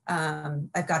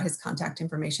I've got his contact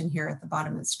information here at the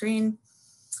bottom of the screen.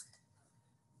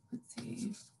 Let's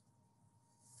see.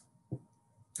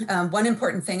 One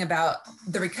important thing about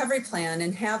the recovery plan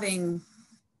and having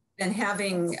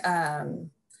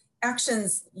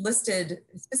actions listed,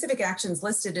 specific actions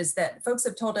listed, is that folks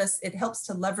have told us it helps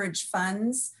to leverage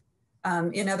funds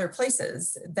in other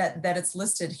places that it's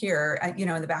listed here,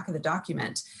 in the back of the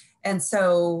document. And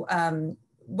so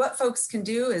what folks can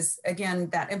do is, again,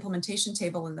 that implementation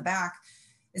table in the back,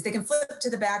 is they can flip to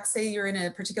the back, say you're in a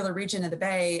particular region of the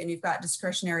bay and you've got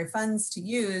discretionary funds to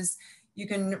use, you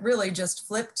can really just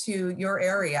flip to your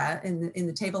area in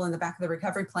the table in the back of the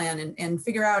recovery plan and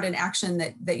figure out an action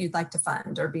that you'd like to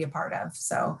fund or be a part of.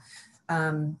 So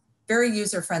very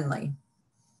user-friendly.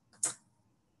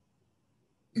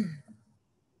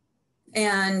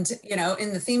 And,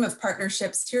 in the theme of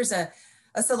partnerships, here's a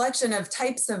selection of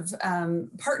types of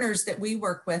partners that we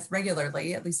work with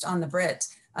regularly, at least on the BRIT.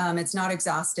 It's not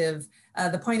exhaustive.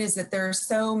 The point is that there are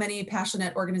so many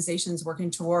passionate organizations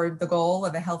working toward the goal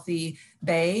of a healthy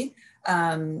bay.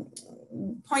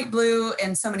 Point Blue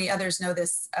and so many others know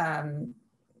this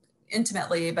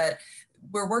intimately, but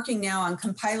we're working now on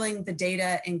compiling the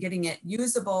data and getting it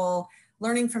usable,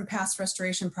 learning from past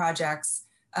restoration projects,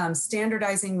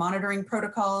 standardizing monitoring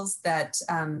protocols that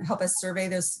help us survey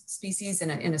those species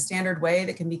in a standard way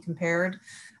that can be compared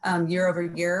year over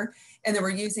year. And then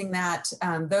we're using that,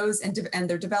 and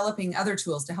they're developing other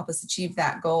tools to help us achieve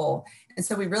that goal. And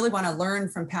so we really want to learn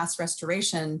from past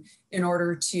restoration in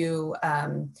order to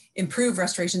improve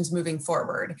restorations moving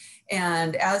forward.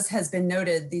 And as has been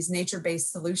noted, these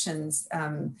nature-based solutions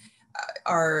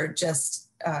are just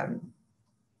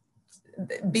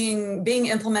being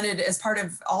implemented as part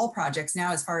of all projects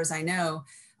now, as far as I know.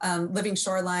 Living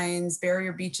shorelines,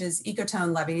 barrier beaches,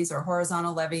 ecotone levees or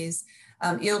horizontal levees,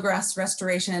 eelgrass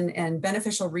restoration, and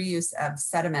beneficial reuse of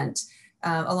sediment,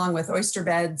 along with oyster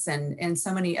beds and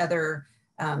so many other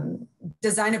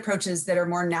design approaches that are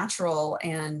more natural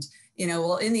and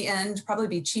will in the end probably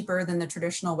be cheaper than the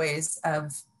traditional ways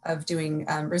of doing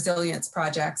resilience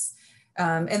projects.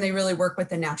 And they really work with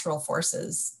the natural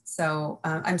forces. So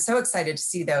I'm so excited to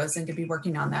see those and to be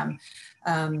working on them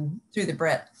through the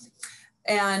BRIT.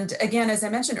 And again, as I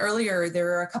mentioned earlier,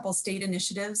 there are a couple state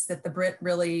initiatives that the BRIT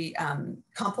really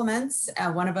complements,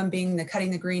 one of them being the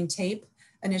Cutting the Green Tape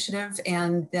initiative,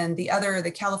 and then the other,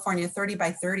 the California 30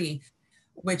 by 30,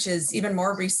 which is even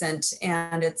more recent,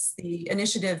 and it's the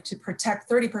initiative to protect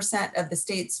 30% of the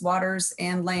state's waters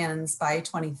and lands by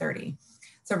 2030.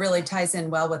 So it really ties in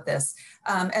well with this.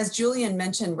 As Julian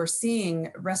mentioned, we're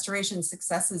seeing restoration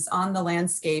successes on the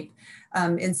landscape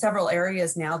in several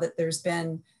areas now that there's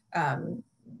been,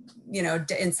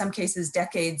 in some cases,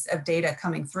 decades of data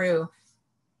coming through.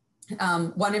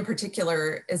 One in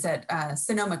particular is at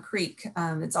Sonoma Creek.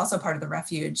 It's also part of the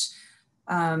refuge.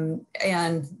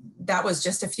 And that was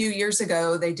just a few years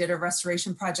ago. They did a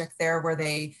restoration project there where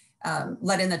they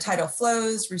let in the tidal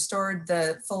flows, restored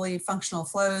the fully functional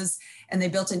flows, and they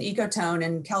built an ecotone,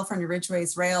 and California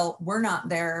Ridgeways Rail were not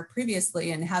there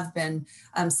previously and have been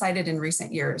cited in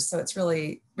recent years. So it's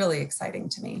really, really exciting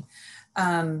to me.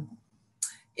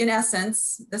 In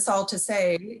essence, this all to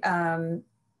say,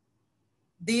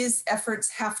 these efforts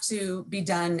have to be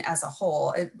done as a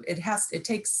whole. It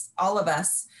takes all of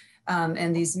us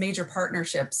and these major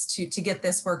partnerships to get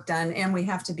this work done, and we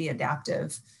have to be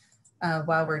adaptive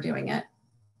while we're doing it.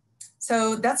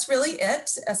 So that's really it,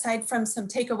 aside from some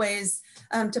takeaways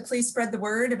to please spread the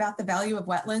word about the value of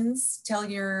wetlands. Tell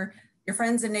your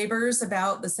friends and neighbors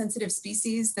about the sensitive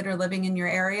species that are living in your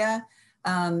area,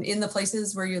 in the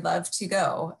places where you love to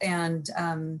go, and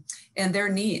their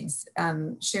needs.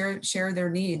 Share their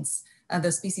needs,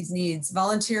 those species needs.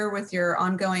 Volunteer with your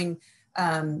ongoing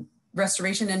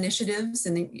restoration initiatives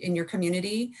in your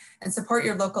community, and support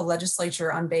your local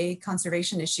legislature on bay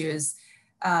conservation issues.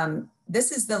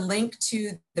 This is the link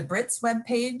to the BRIT's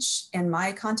webpage and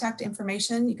my contact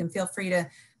information. You can feel free to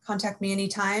contact me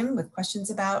anytime with questions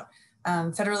about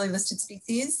federally listed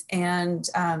species, and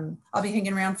I'll be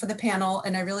hanging around for the panel,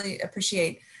 and I really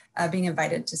appreciate being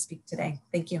invited to speak today.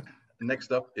 Thank you.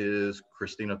 Next up is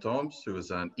Christina Tomes, who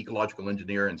is an ecological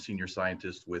engineer and senior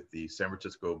scientist with the San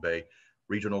Francisco Bay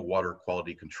Regional Water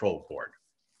Quality Control Board.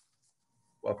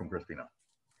 Welcome, Christina.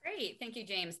 Great, thank you,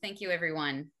 James. Thank you,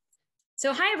 everyone.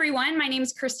 So hi, everyone. My name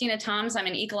is Christina Toms. I'm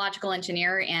an ecological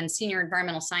engineer and senior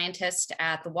environmental scientist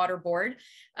at the Water Board,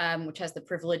 which has the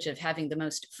privilege of having the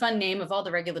most fun name of all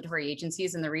the regulatory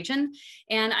agencies in the region.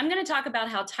 And I'm going to talk about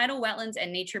how tidal wetlands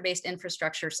and nature-based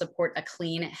infrastructure support a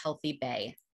clean, healthy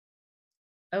bay.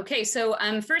 Okay, so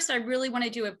first I really want to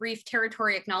do a brief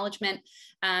territory acknowledgement.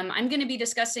 I'm going to be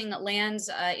discussing lands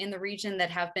in the region that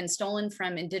have been stolen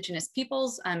from indigenous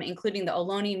peoples, including the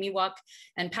Ohlone, Miwok,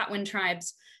 and Patwin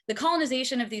tribes. The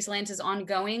colonization of these lands is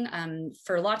ongoing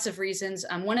for lots of reasons.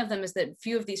 One of them is that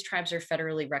few of these tribes are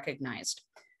federally recognized.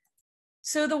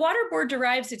 So the Water Board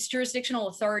derives its jurisdictional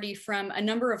authority from a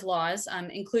number of laws,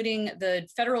 including the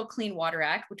Federal Clean Water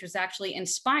Act, which was actually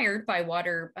inspired by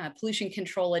water pollution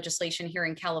control legislation here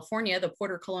in California, the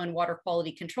Porter Cologne Water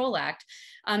Quality Control Act,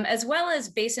 as well as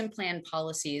basin plan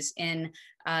policies in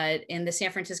the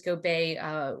San Francisco Bay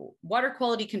Water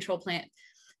Quality Control Plan.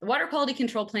 The Water Quality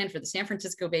Control Plan for the San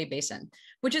Francisco Bay Basin,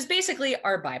 which is basically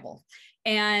our Bible.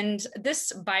 And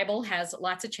this Bible has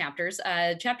lots of chapters.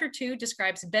 Chapter 2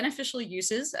 describes beneficial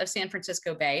uses of San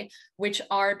Francisco Bay, which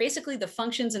are basically the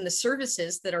functions and the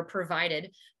services that are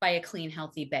provided by a clean,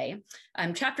 healthy bay.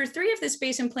 Chapter 3 of this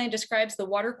basin plan describes the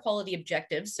water quality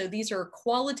objectives. So these are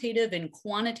qualitative and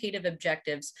quantitative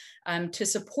objectives to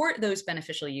support those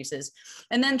beneficial uses.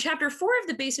 And then chapter 4 of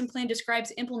the basin plan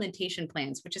describes implementation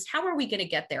plans, which is how are we going to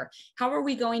get there? How are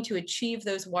we going to achieve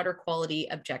those water quality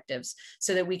objectives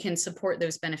so that we can support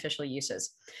those beneficial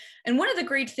uses? And one of the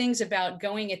great things about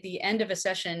going at the end of a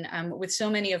session with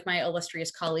so many of my illustrious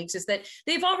colleagues is that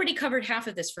they've already covered half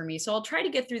of this for me. So I'll try to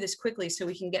get through this quickly so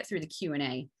we can get through the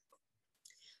Q&A.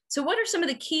 So what are some of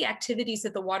the key activities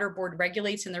that the Water Board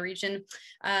regulates in the region?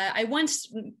 I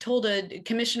once told a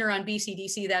commissioner on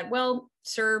BCDC that, well,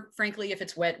 sir, frankly, if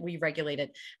it's wet, we regulate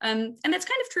it. And that's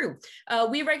kind of true.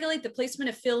 We regulate the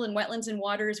placement of fill in wetlands and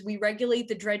waters. We regulate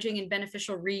the dredging and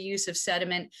beneficial reuse of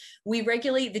sediment. We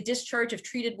regulate the discharge of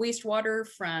treated wastewater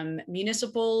from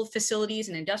municipal facilities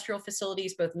and industrial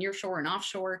facilities, both nearshore and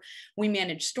offshore. We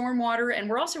manage stormwater, and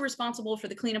we're also responsible for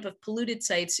the cleanup of polluted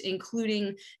sites,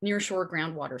 including nearshore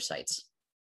groundwater sites.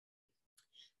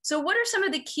 So what are some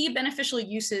of the key beneficial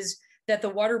uses that the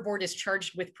Water Board is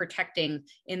charged with protecting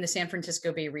in the San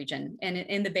Francisco Bay region and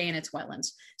in the Bay and its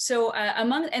wetlands. So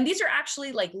and these are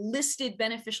actually like listed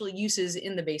beneficial uses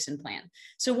in the basin plan.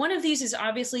 So one of these is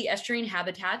obviously estuarine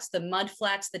habitats, the mud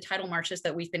flats, the tidal marshes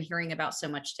that we've been hearing about so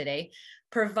much today,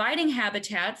 providing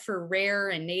habitat for rare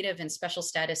and native and special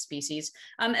status species,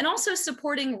 and also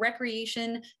supporting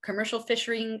recreation, commercial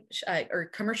fisheries,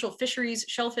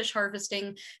 shellfish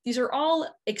harvesting. These are all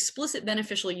explicit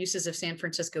beneficial uses of San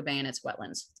Francisco Bay and its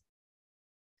wetlands.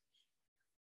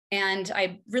 And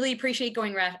I really appreciate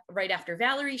going right after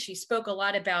Valary. She spoke a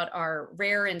lot about our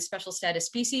rare and special status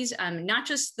species, not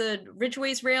just the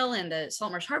Ridgway's rail and the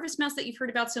salt marsh harvest mouse that you've heard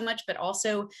about so much, but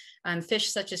also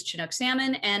fish such as Chinook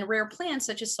salmon and rare plants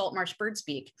such as salt marsh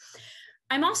birdsbeak.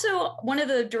 I'm also one of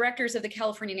the directors of the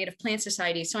California Native Plant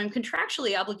Society, so I'm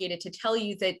contractually obligated to tell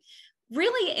you that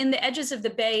really in the edges of the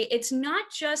Bay, it's not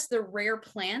just the rare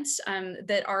plants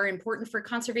that are important for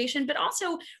conservation, but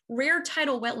also rare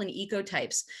tidal wetland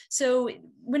ecotypes. So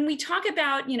when we talk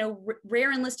about,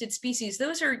 rare enlisted species,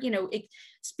 those are,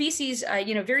 species,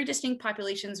 very distinct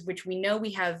populations, which we know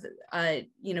we have,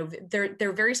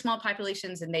 they're very small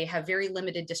populations and they have very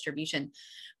limited distribution.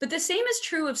 But the same is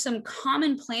true of some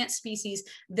common plant species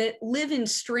that live in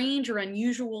strange or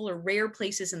unusual or rare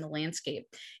places in the landscape.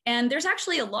 And there's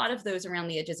actually a lot of those around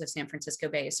the edges of San Francisco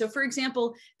Bay. So for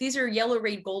example, these are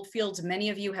yellow-rayed goldfields. Many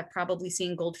of you have probably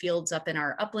seen goldfields up in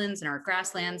our uplands and our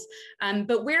grasslands.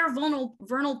 But where vernal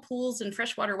pools and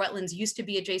freshwater wetlands used to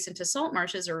be adjacent to salt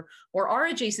marshes or are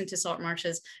adjacent to salt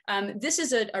marshes, this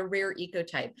is a rare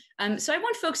ecotype. So I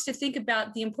want folks to think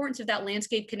about the importance of that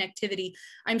landscape connectivity.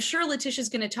 I'm sure Letitia's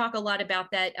going to talk a lot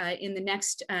about that in the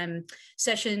next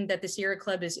session that the Sierra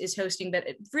Club is hosting, but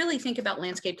really think about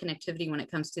landscape connectivity when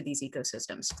it comes to these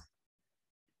ecosystems.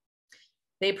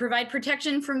 They provide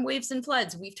protection from waves and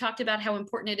floods. We've talked about how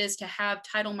important it is to have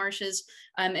tidal marshes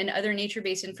and other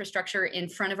nature-based infrastructure in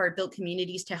front of our built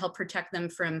communities to help protect them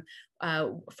from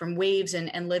waves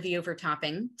and levee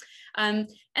overtopping.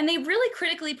 And they really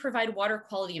critically provide water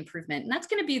quality improvement. And that's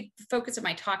going to be the focus of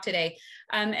my talk today.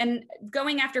 And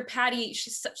going after Patty,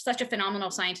 she's such a phenomenal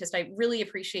scientist. I really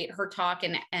appreciate her talk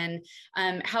and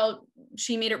how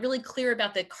she made it really clear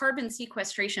about the carbon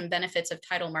sequestration benefits of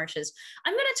tidal marshes.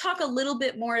 I'm going to talk a little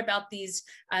bit more about these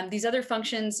other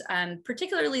functions,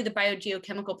 particularly the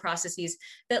biogeochemical processes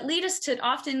that lead us to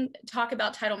often talk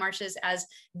about tidal marshes as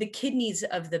the kidneys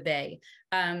of the bay.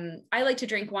 I like to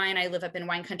drink wine. I live up in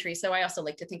wine country, so I also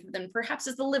like to think of them perhaps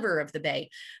as the liver of the bay.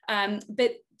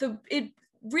 But it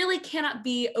really cannot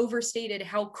be overstated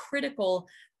how critical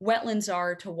wetlands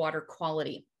are to water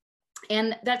quality.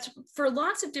 And that's for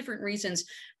lots of different reasons,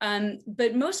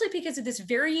 but mostly because of this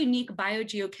very unique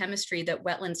biogeochemistry that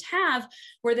wetlands have,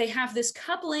 where they have this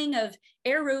coupling of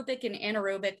aerobic and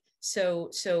anaerobic, so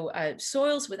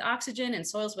soils with oxygen and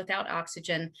soils without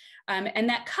oxygen. And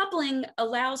that coupling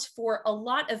allows for a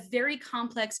lot of very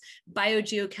complex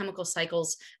biogeochemical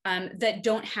cycles that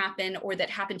don't happen or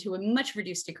that happen to a much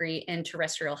reduced degree in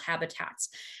terrestrial habitats.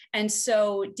 And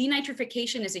so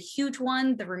denitrification is a huge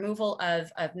one, the removal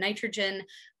of nitrogen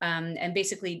and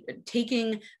basically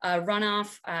taking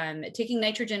runoff, taking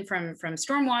nitrogen from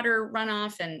stormwater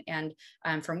runoff and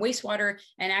from wastewater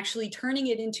and actually turning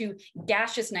it into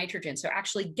gaseous nitrogen. So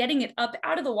actually getting it up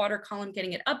out of the water column,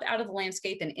 getting it up out of the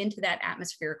landscape and into that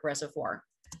atmospheric reservoir.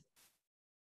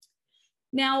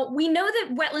 Now, we know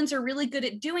that wetlands are really good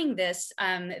at doing this,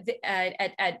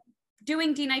 at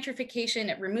doing denitrification,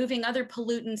 at removing other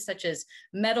pollutants such as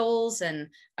metals and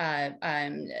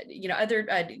other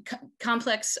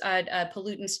complex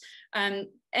pollutants.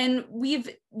 And we've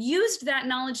used that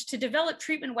knowledge to develop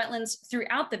treatment wetlands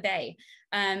throughout the bay.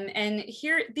 And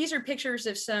here, these are pictures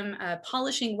of some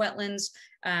polishing wetlands,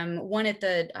 one at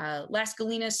the Las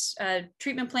Galinas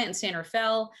treatment plant in San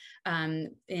Rafael,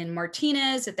 in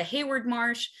Martinez at the Hayward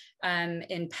Marsh,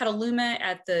 in Petaluma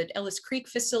at the Ellis Creek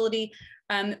facility.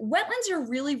 Wetlands are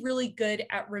really, really good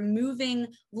at removing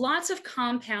lots of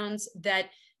compounds that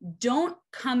don't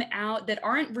come out, that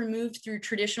aren't removed through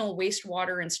traditional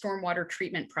wastewater and stormwater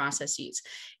treatment processes.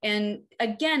 And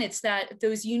again, it's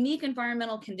those unique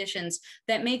environmental conditions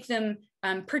that make them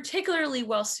particularly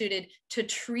well suited to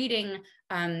treating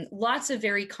lots of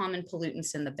very common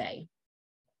pollutants in the bay.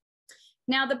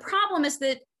 Now, the problem is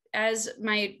that, as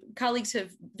my colleagues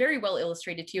have very well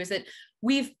illustrated to you, is that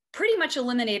we've pretty much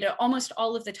eliminated almost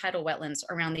all of the tidal wetlands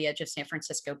around the edge of San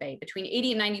Francisco Bay, between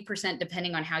 80 and 90%,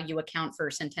 depending on how you account for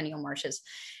centennial marshes.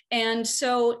 And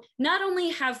so not only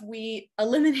have we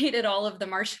eliminated all of the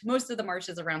most of the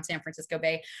marshes around San Francisco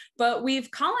Bay, but we've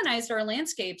colonized our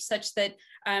landscapes such that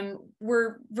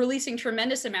we're releasing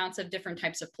tremendous amounts of different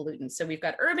types of pollutants. So we've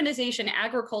got urbanization,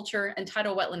 agriculture, and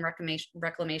tidal wetland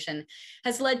reclamation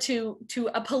has led to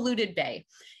a polluted bay.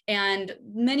 And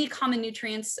many common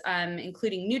nutrients,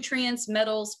 including nutrients,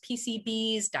 metals,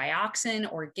 PCBs,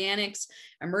 dioxin, organics,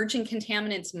 emerging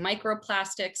contaminants,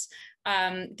 microplastics.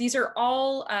 These are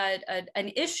all an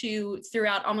issue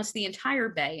throughout almost the entire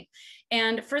bay.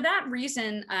 And for that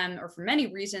reason, or for many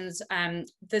reasons,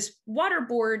 this water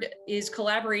board is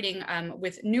collaborating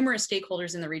with numerous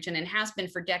stakeholders in the region and has been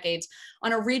for decades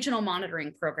on a regional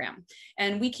monitoring program.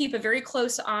 And we keep a very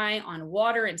close eye on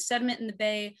water and sediment in the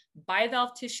bay,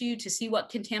 bivalve tissue to see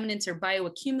what contaminants are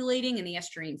bioaccumulating in the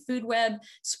estuarine food web,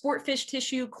 sport fish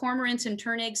tissue, cormorants and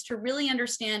tern eggs to really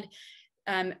understand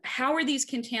how are these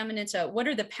contaminants, what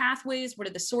are the pathways, what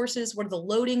are the sources, what are the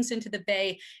loadings into the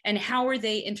bay, and how are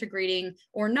they integrating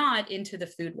or not into the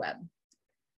food web.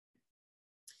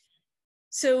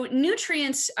 So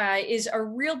nutrients is a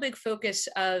real big focus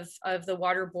of the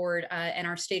water board and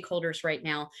our stakeholders right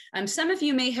now. Some of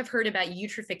you may have heard about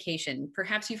eutrophication.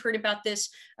 Perhaps you've heard about this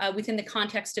within the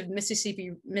context of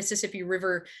Mississippi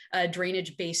River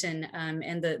drainage basin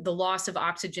and the loss of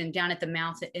oxygen down at the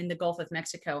mouth in the Gulf of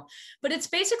Mexico. But it's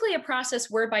basically a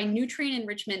process whereby nutrient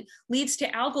enrichment leads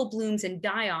to algal blooms and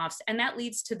die-offs, and that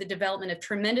leads to the development of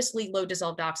tremendously low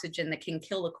dissolved oxygen that can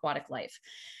kill aquatic life.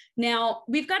 Now,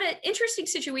 we've got an interesting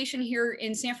situation here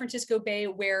in San Francisco Bay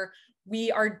where we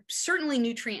are certainly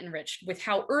nutrient enriched with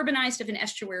how urbanized of an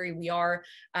estuary we are.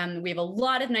 We have a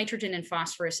lot of nitrogen and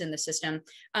phosphorus in the system,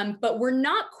 but we're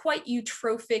not quite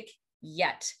eutrophic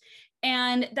yet.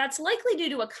 And that's likely due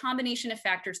to a combination of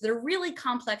factors that are really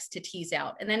complex to tease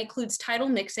out. And that includes tidal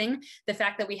mixing, the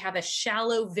fact that we have a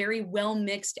shallow, very well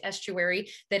mixed estuary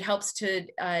that helps to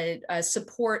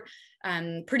support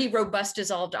pretty robust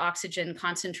dissolved oxygen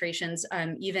concentrations,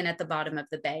 even at the bottom of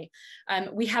the bay.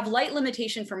 We have light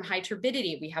limitation from high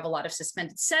turbidity. We have a lot of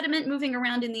suspended sediment moving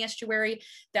around in the estuary.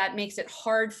 That makes it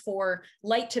hard for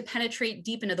light to penetrate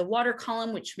deep into the water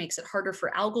column, which makes it harder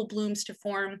for algal blooms to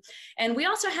form. And we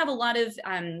also have a lot of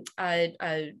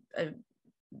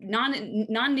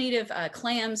non-native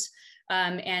clams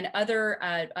and other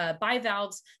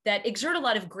bivalves that exert a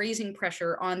lot of grazing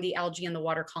pressure on the algae in the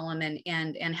water column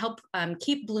and help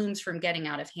keep blooms from getting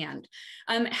out of hand.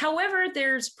 However,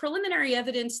 there's preliminary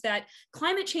evidence that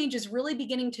climate change is really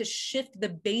beginning to shift the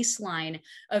baseline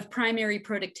of primary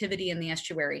productivity in the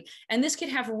estuary. And this could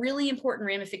have really important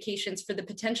ramifications for the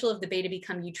potential of the bay to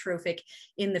become eutrophic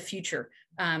in the future.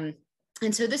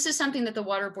 And so this is something that the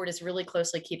water board is really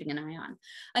closely keeping an eye on.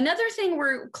 Another thing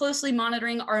we're closely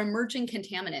monitoring are emerging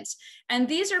contaminants. And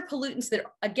these are pollutants that,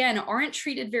 again, aren't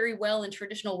treated very well in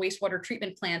traditional wastewater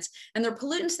treatment plants. And they're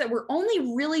pollutants that we're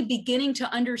only really beginning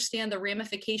to understand the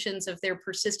ramifications of their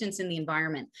persistence in the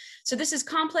environment. So this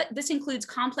includes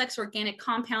complex organic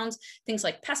compounds, things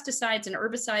like pesticides and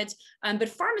herbicides, but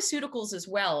pharmaceuticals as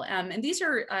well. And these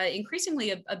are increasingly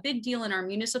a big deal in our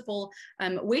municipal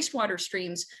wastewater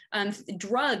streams.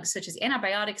 Drugs such as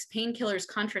antibiotics, painkillers,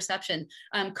 contraception,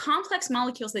 complex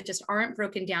molecules that just aren't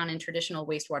broken down in traditional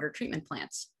wastewater treatment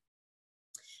plants.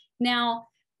 Now,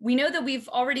 we know that we've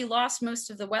already lost most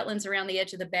of the wetlands around the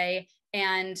edge of the bay,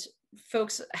 and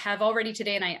folks have already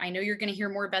today, and I know you're going to hear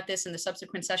more about this in the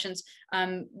subsequent sessions,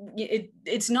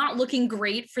 it's not looking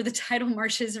great for the tidal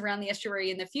marshes around the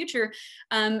estuary in the future,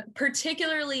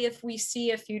 particularly if we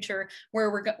see a future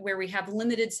where we have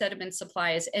limited sediment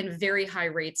supplies and very high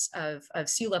rates of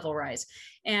sea level rise.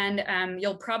 And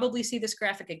you'll probably see this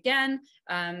graphic again.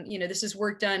 This is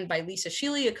work done by Lisa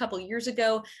Sheely a couple years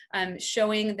ago,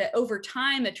 showing that over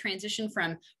time, a transition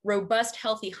from robust,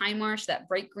 healthy high marsh, that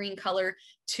bright green color,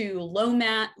 to low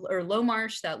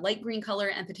marsh, that light green color,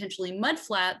 and potentially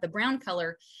mudflat, the brown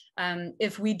color,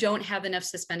 if we don't have enough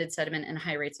suspended sediment and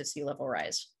high rates of sea level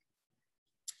rise.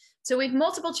 So we have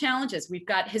multiple challenges. We've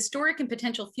got historic and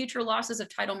potential future losses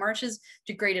of tidal marshes,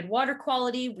 degraded water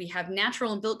quality. We have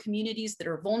natural and built communities that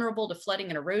are vulnerable to flooding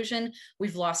and erosion.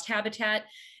 We've lost habitat.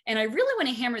 And I really want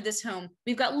to hammer this home.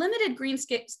 We've got limited green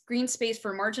space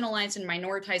for marginalized and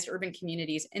minoritized urban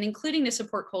communities, and including to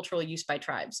support cultural use by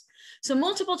tribes. So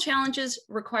multiple challenges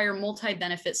require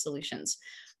multi-benefit solutions.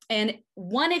 And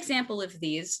one example of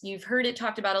these, you've heard it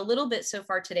talked about a little bit so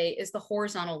far today, is the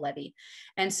horizontal levee.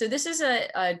 And so this is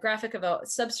a graphic of a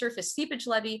subsurface seepage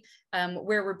levee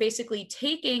where we're basically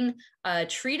taking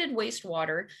treated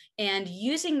wastewater and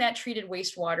using that treated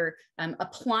wastewater,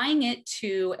 applying it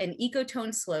to an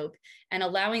ecotone slope and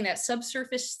allowing that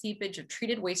subsurface seepage of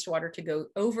treated wastewater to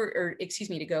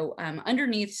go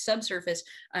underneath subsurface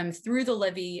through the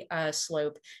levee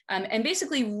slope, and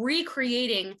basically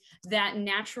recreating that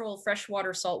natural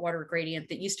freshwater saltwater gradient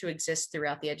that used to exist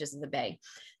throughout the edges of the bay.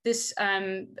 This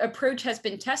approach has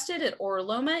been tested at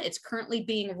Loma. It's currently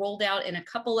being rolled out in a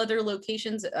couple other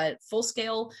locations at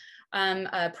full-scale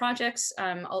projects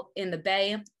in the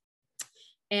bay.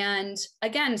 And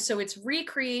again, so it's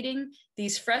recreating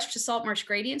these fresh to salt marsh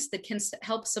gradients that can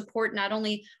help support not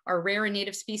only our rare and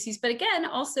native species, but again,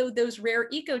 also those rare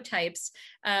ecotypes,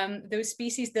 those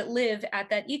species that live at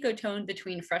that ecotone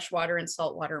between freshwater and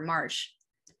saltwater marsh.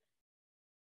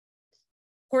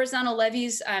 Horizontal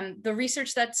levees, the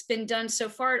research that's been done so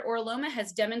far at Loma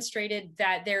has demonstrated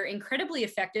that they're incredibly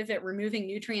effective at removing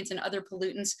nutrients and other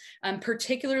pollutants,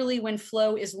 particularly when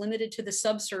flow is limited to the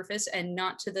subsurface and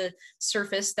not to the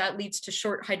surface. That leads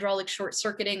to hydraulic short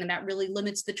circuiting, and that really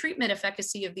limits the treatment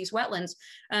efficacy of these wetlands.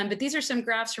 But these are some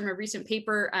graphs from a recent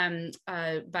paper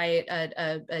by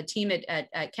a team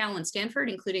at Cal and Stanford,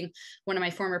 including one of my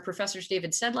former professors,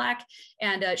 David Sedlak,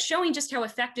 and showing just how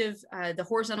effective the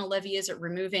horizontal levee is at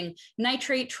removing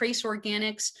nitrate, trace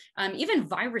organics, even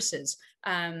viruses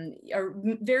are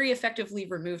very effectively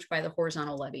removed by the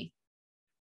horizontal levee.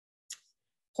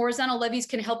 Horizontal levees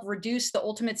can help reduce the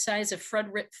ultimate size of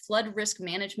flood risk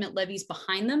management levees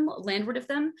behind them, landward of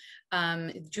them.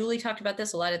 Julie talked about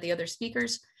this, a lot of the other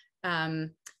speakers.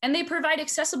 And they provide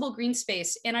accessible green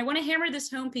space. And I want to hammer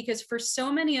this home because for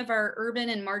so many of our urban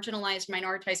and marginalized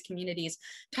minoritized communities,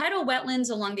 tidal wetlands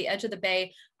along the edge of the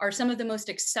bay are some of the most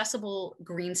accessible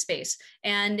green space.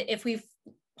 And if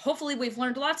hopefully we've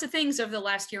learned lots of things over the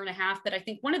last year and a half, but I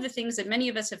think one of the things that many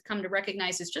of us have come to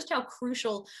recognize is just how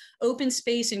crucial open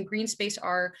space and green space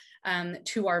are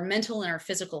to our mental and our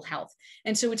physical health.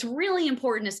 And so it's really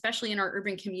important, especially in our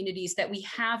urban communities, that we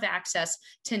have access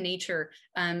to nature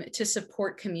to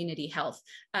support community health.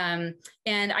 And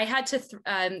I had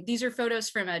to, these are photos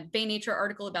from a Bay Nature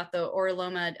article about the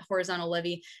Loma horizontal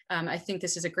levee. I think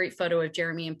this is a great photo of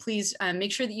Jeremy, and please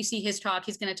make sure that you see his talk.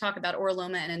 He's going to talk about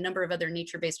Loma and a number of other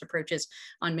nature-based approaches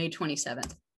on May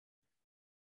 27th.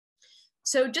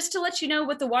 So just to let you know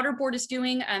what the Water Board is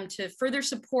doing to further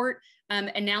support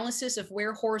analysis of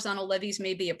where horizontal levees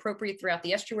may be appropriate throughout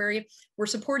the estuary, we're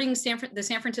supporting the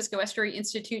San Francisco Estuary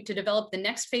Institute to develop the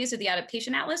next phase of the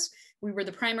Adaptation Atlas. We were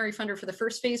the primary funder for the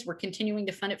first phase. We're continuing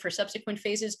to fund it for subsequent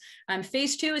phases.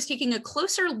 Phase 2 is taking a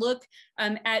closer look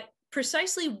at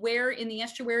precisely where in the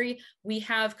estuary we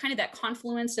have kind of that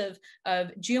confluence of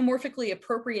geomorphically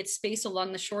appropriate space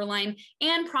along the shoreline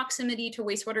and proximity to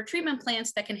wastewater treatment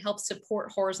plants that can help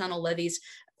support horizontal levees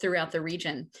throughout the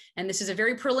region. And this is a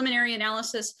very preliminary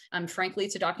analysis. Frankly,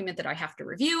 it's a document that I have to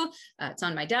review. It's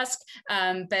on my desk,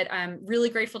 but I'm really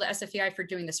grateful to SFEI for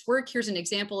doing this work. Here's an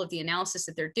example of the analysis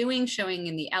that they're doing, showing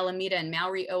in the Alameda and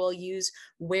Maori OLUs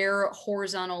where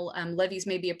horizontal levees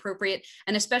may be appropriate,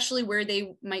 and especially where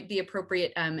they might be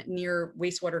appropriate near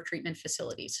wastewater treatment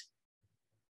facilities.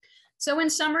 So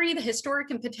in summary, the historic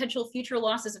and potential future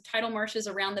losses of tidal marshes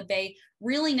around the bay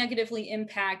really negatively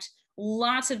impact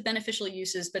lots of beneficial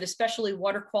uses, but especially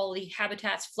water quality,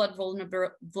 habitats, flood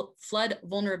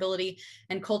vulnerability,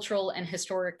 and cultural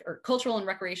and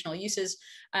recreational uses.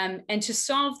 And to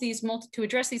solve these, to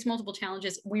address these multiple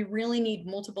challenges, we really need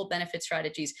multiple benefit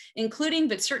strategies, including,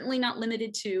 but certainly not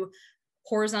limited to,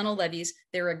 horizontal levees.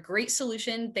 They're a great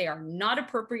solution. They are not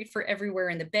appropriate for everywhere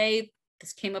in the bay.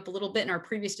 This came up a little bit in our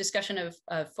previous discussion of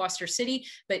Foster City,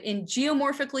 but in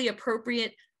geomorphically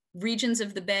appropriate regions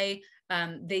of the bay,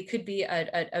 they could be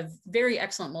a very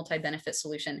excellent multi-benefit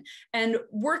solution. And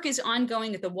work is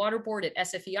ongoing at the Water Board at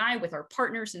SFEI with our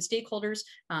partners and stakeholders,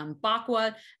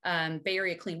 BACWA, Bay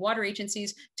Area Clean Water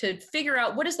Agencies, to figure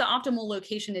out what is the optimal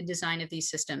location and design of these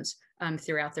systems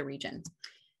throughout the region.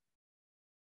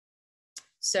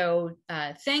 So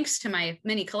thanks to my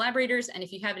many collaborators. And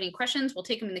if you have any questions, we'll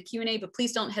take them in the Q&A, but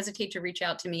please don't hesitate to reach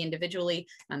out to me individually.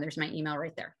 There's my email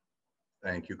right there.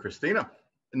 Thank you, Christina.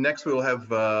 Next, we will have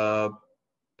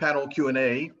panel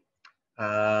Q&A.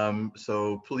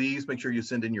 So please make sure you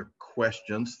send in your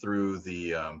questions through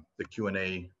the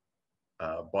Q&A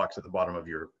box at the bottom of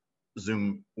your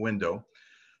Zoom window.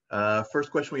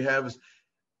 First question we have is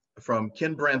from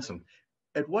Ken Branson.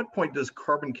 At what point does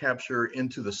carbon capture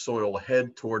into the soil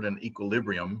head toward an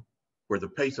equilibrium where the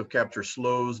pace of capture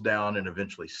slows down and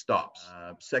eventually stops?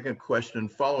 Second question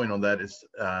following on that is,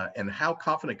 and how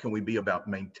confident can we be about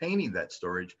maintaining that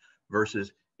storage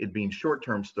versus it being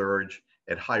short-term storage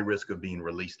at high risk of being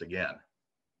released again?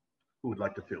 Who would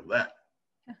like to field that?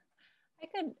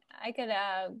 I could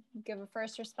give a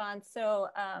first response. So,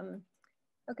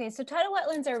 okay, so tidal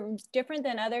wetlands are different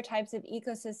than other types of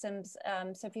ecosystems.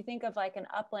 So if you think of like an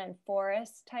upland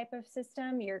forest type of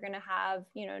system, you're going to have,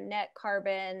 you know, net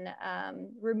carbon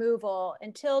removal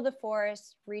until the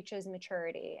forest reaches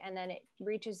maturity, and then it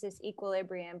reaches this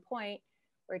equilibrium point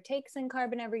where it takes in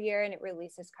carbon every year and it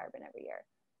releases carbon every year.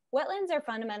 Wetlands are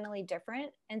fundamentally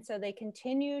different, and so they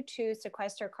continue to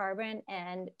sequester carbon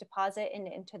and deposit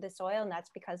into the soil, and that's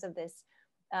because of this,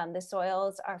 the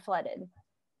soils are flooded.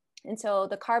 And so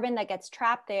the carbon that gets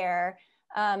trapped there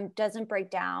doesn't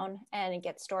break down, and it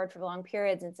gets stored for long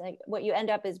periods. It's like what you end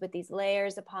up is with these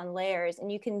layers upon layers, and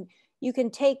you can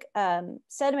take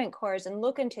sediment cores and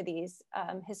look into these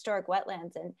historic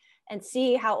wetlands and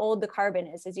see how old the carbon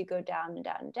is as you go down and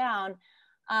down and down.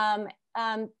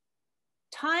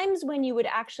 Times when you would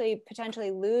actually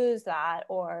potentially lose that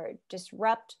or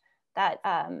disrupt that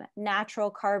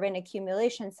natural carbon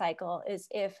accumulation cycle is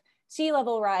if sea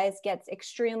level rise gets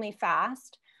extremely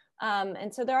fast.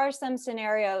 And so there are some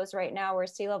scenarios right now where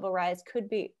sea level rise could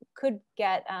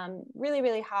get really,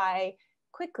 really high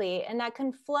quickly, and that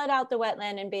can flood out the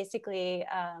wetland and basically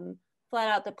flood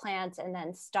out the plants and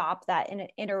then stop that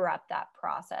and interrupt that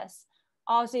process.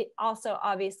 Also,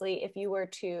 obviously, if you were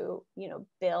to, you know,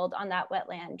 build on that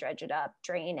wetland, dredge it up,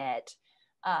 drain it,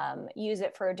 use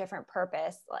it for a different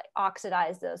purpose, like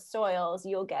oxidize those soils,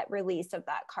 you'll get release of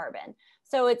that carbon.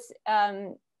 So it's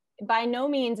by no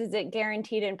means is it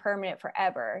guaranteed and permanent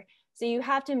forever. So you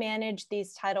have to manage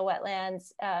these tidal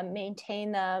wetlands,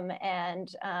 maintain them, and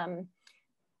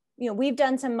you know, we've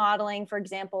done some modeling, for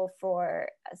example, for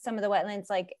some of the wetlands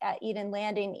like at Eden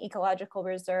Landing Ecological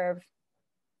Reserve,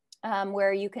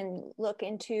 where you can look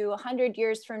into 100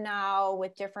 years from now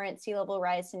with different sea level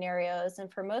rise scenarios.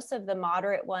 And for most of the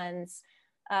moderate ones,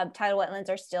 tidal wetlands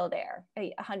are still there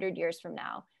 100 years from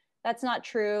now. That's not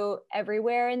true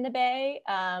everywhere in the Bay,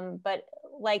 but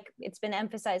like it's been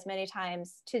emphasized many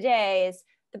times today, is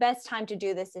the best time to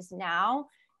do this is now.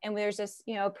 And there's this,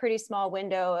 you know, pretty small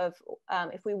window of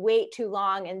if we wait too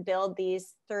long and build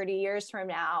these 30 years from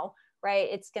now, right,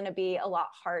 it's going to be a lot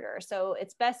harder. So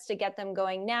it's best to get them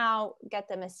going now, get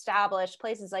them established.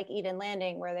 Places like Eden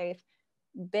Landing, where they've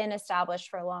been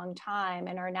established for a long time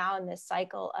and are now in this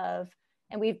cycle of,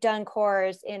 and we've done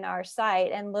cores in our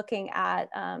site and looking at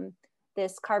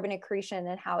this carbon accretion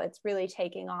and how it's really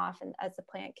taking off, and as the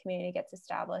plant community gets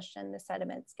established and the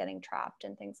sediments getting trapped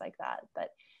and things like that.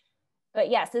 But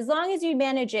yes, as long as you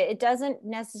manage it, it doesn't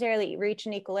necessarily reach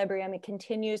an equilibrium. It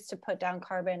continues to put down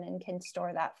carbon and can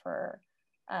store that for,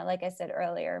 like I said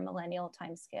earlier, millennial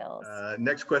timescales.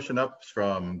 Next question up is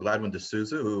from Gladwin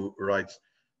D'Souza, who writes,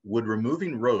 would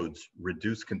removing roads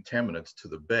reduce contaminants to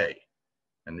the Bay?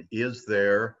 And is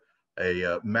there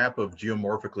a map of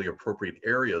geomorphically appropriate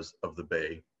areas of the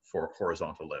Bay for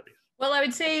horizontal levees? Well, I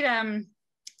would say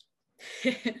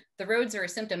the roads are a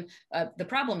symptom. The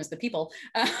problem is the people.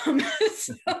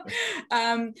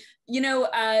 You know,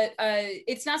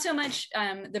 it's not so much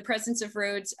the presence of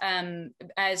roads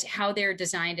as how they're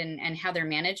designed and how they're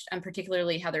managed, and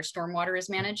particularly how their stormwater is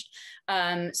managed.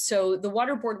 So the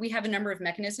Water Board, we have a number of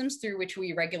mechanisms through which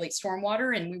we regulate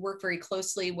stormwater, and we work very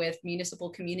closely with municipal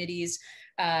communities,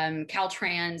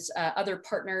 Caltrans, other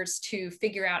partners to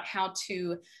figure out how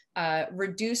to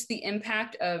reduce the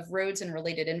impact of roads and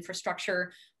related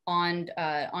infrastructure on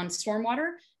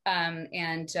stormwater,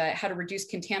 and how to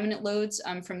reduce contaminant loads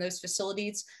from those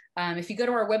facilities. If you go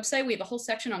to our website, we have a whole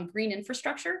section on green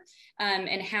infrastructure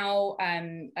and how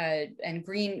and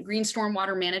green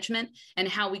stormwater management, and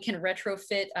how we can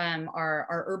retrofit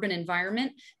our urban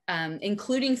environment,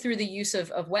 including through the use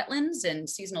of wetlands and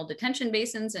seasonal detention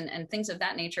basins and things of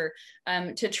that nature,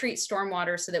 to treat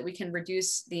stormwater so that we can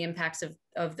reduce the impacts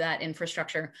of that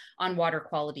infrastructure on water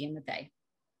quality in the Bay.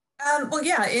 Well,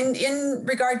 yeah, in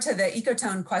regard to the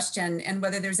ecotone question and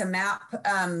whether there's a map,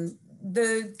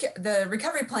 the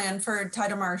recovery plan for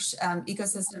tidal marsh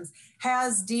ecosystems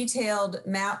has detailed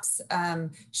maps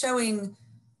showing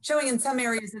in some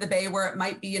areas of the Bay where it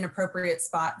might be an appropriate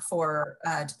spot for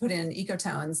to put in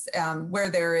ecotones, where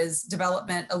there is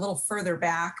development a little further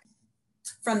back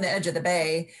from the edge of the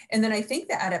Bay. And then I think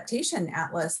the adaptation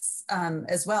atlas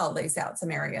as well lays out some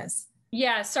areas.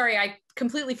 Yeah, sorry, I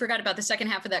completely forgot about the second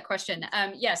half of that question.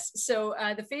 Yes, so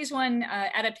the phase 1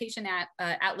 adaptation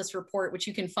atlas report, which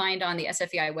you can find on the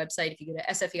SFEI website if you go to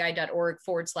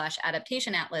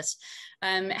sfei.org/adaptation atlas,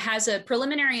 has a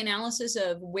preliminary analysis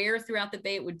of where throughout the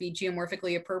bay it would be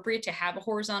geomorphically appropriate to have a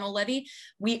horizontal levee.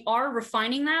 We are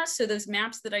refining that. So those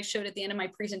maps that I showed at the end of my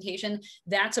presentation,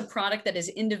 that's a product that is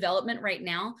in development right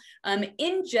now.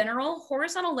 In general,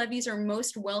 horizontal levees are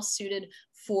most well suited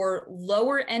for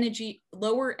lower energy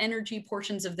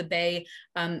portions of the bay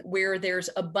where there's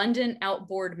abundant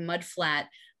outboard mudflat.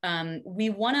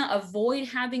 We want to avoid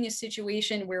having a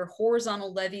situation where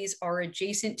horizontal levees are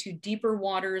adjacent to deeper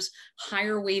waters,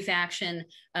 higher wave action,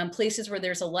 places where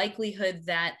there's a likelihood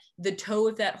that the toe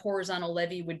of that horizontal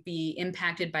levee would be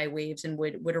impacted by waves and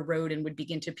would erode and would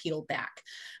begin to peel back.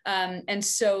 And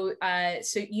so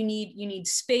you need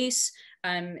space.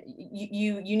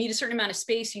 You need a certain amount of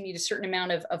space, you need a certain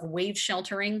amount of wave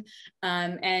sheltering,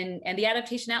 and the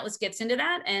adaptation atlas gets into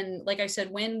that. And like I said,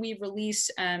 when we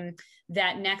release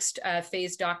that next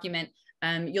phase document,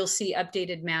 you'll see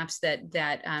updated maps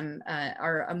that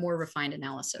are a more refined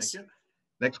analysis. Thank you.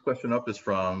 Next question up is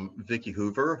from Vicki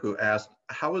Hoover, who asked,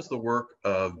 how is the work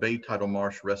of Bay Tidal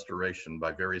Marsh restoration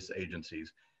by various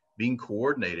agencies being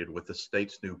coordinated with the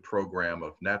state's new program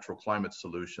of natural climate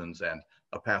solutions and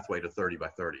a pathway to 30 by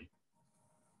 30?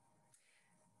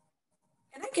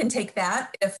 And I can take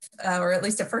that if, or at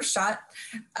least a first shot.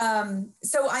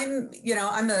 So I'm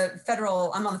on the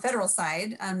federal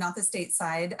side, not the state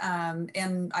side,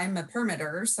 and I'm a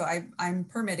permitter. So I'm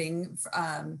permitting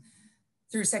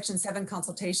through Section 7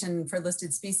 consultation for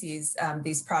listed species,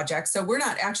 these projects. So we're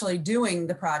not actually doing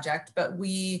the project, but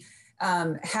we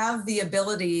have the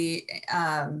ability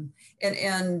and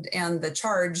the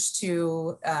charge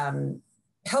to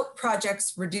help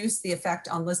projects reduce the effect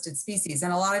on listed species.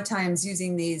 And a lot of times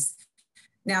using these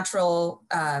natural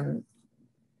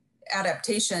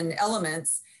adaptation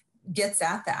elements gets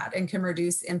at that and can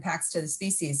reduce impacts to the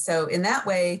species. So in that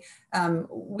way,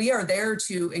 we are there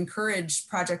to encourage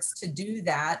projects to do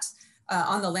that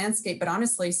on the landscape. But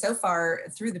honestly, so far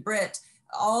through the BRIT,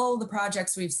 all the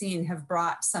projects we've seen have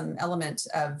brought some element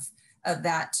of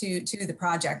that to the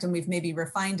project, and we've maybe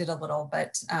refined it a little.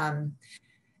 But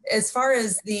as far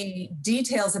as the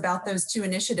details about those two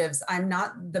initiatives, I'm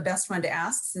not the best one to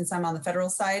ask since I'm on the federal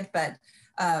side, but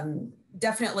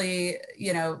definitely,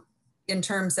 in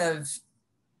terms of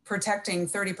protecting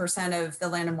 30% of the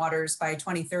land and waters by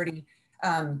 2030,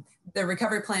 the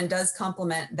recovery plan does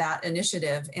complement that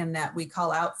initiative in that we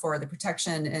call out for the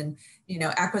protection and,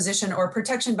 acquisition or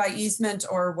protection by easement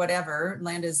or whatever.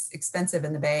 Land is expensive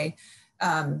in the Bay.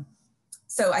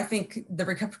 So I think the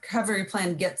recovery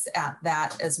plan gets at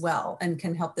that as well and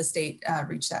can help the state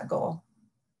reach that goal.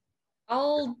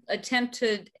 I'll attempt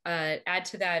to add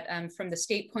to that from the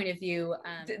state point of view.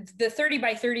 The 30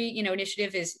 by 30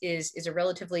 initiative is a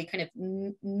relatively kind of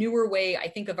newer way, I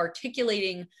think, of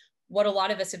articulating what a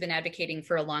lot of us have been advocating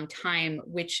for a long time,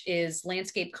 which is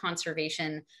landscape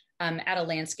conservation at a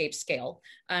landscape scale.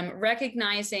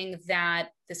 Recognizing that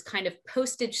this kind of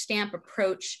postage stamp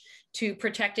approach to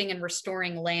protecting and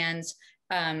restoring lands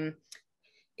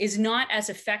is not as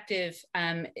effective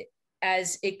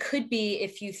as it could be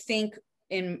if you think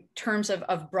in terms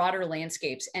of broader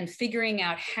landscapes and figuring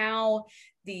out how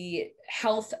the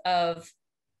health of,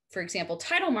 for example,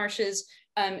 tidal marshes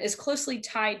is closely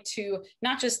tied to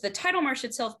not just the tidal marsh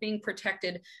itself being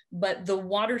protected, but the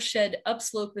watershed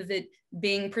upslope of it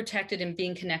being protected and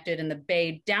being connected, and the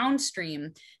bay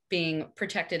downstream being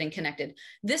protected and connected.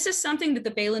 This is something that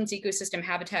the Baylands Ecosystem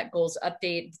Habitat Goals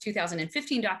Update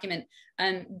 2015 document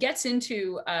gets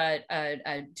into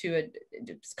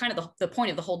it's kind of the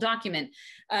point of the whole document.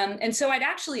 And so I'd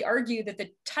actually argue that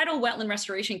the tidal wetland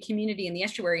restoration community in the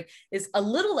estuary is a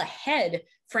little ahead,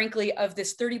 frankly, of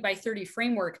this 30 by 30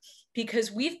 framework, because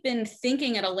we've been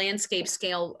thinking at a landscape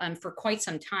scale for quite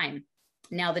some time.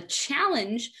 Now, the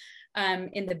challenge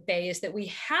in the Bay is that we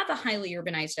have a highly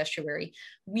urbanized estuary.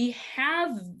 We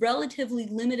have relatively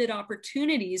limited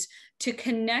opportunities to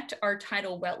connect our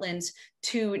tidal wetlands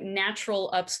to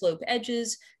natural upslope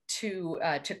edges, to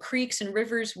creeks and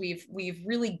rivers. We've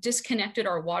really disconnected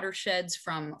our watersheds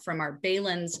from our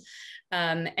baylands.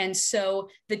 And so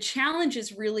the challenge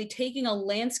is really taking a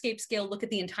landscape scale look at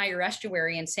the entire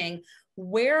estuary and saying,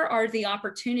 where are the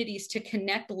opportunities to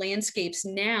connect landscapes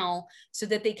now so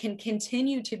that they can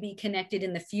continue to be connected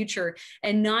in the future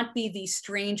and not be these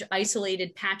strange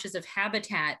isolated patches of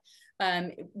habitat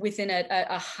within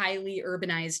a highly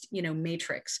urbanized,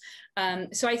 matrix.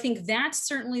 So I think that's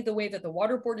certainly the way that the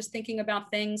Water Board is thinking about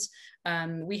things.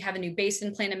 We have a new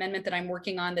basin plan amendment that I'm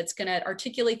working on that's going to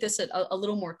articulate this a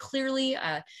little more clearly.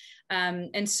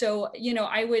 And so,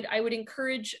 I would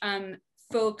encourage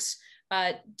folks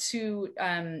to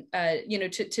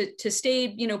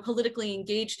stay, politically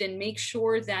engaged and make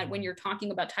sure that when you're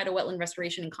talking about tidal wetland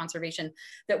restoration and conservation,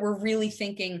 that we're really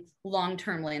thinking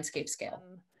long-term landscape scale.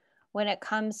 When it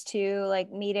comes to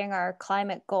like meeting our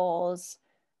climate goals,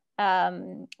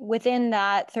 within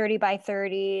that 30 by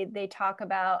 30, they talk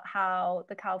about how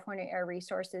the California Air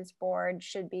Resources Board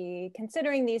should be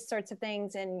considering these sorts of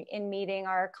things in meeting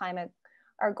our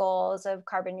goals of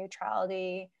carbon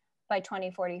neutrality by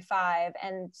 2045.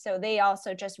 And so they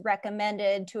also just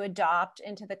recommended to adopt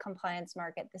into the compliance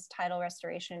market this tidal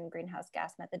restoration greenhouse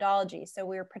gas methodology. So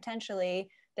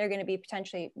they're going to be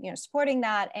potentially, supporting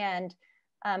that and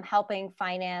helping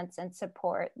finance and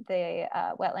support the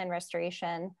wetland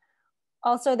restoration.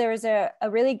 Also, there was a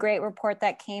really great report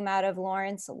that came out of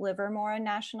Lawrence Livermore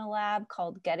National Lab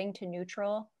called Getting to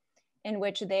Neutral, in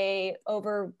which they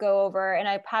go over, and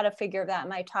I had a figure of that in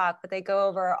my talk, but they go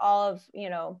over all of,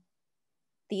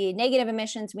 the negative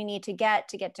emissions we need to get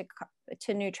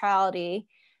to neutrality,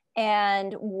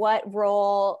 and what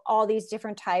role all these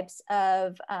different types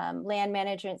of land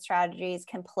management strategies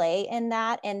can play in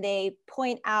that. And they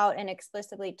point out and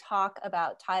explicitly talk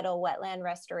about tidal wetland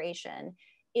restoration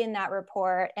in that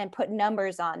report and put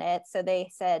numbers on it. So they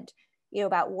said,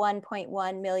 about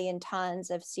 1.1 million tons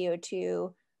of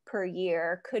CO2 per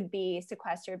year could be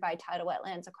sequestered by tidal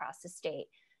wetlands across the state.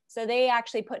 So they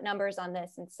actually put numbers on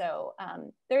this. And so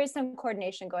there is some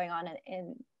coordination going on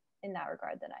in that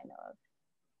regard that I know of.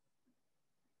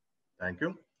 Thank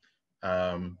you.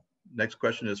 Next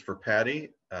question is for Patty.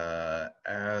 How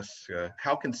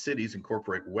can cities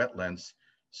incorporate wetlands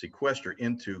sequester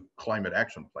into climate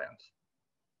action plans?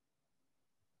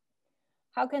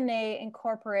 How can they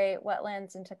incorporate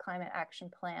wetlands into climate action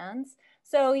plans?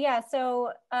 So yeah,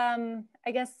 I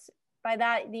guess by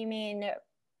that you mean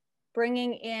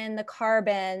bringing in the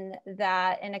carbon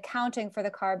and accounting for the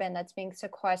carbon that's being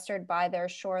sequestered by their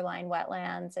shoreline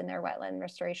wetlands and their wetland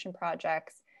restoration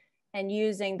projects, and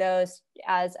using those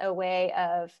as a way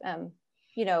of,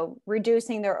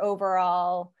 reducing their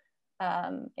overall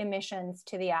emissions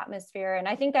to the atmosphere. And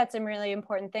I think that's a really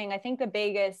important thing. I think the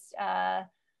biggest,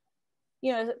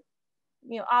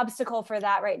 obstacle for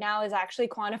that right now is actually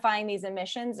quantifying these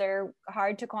emissions. They're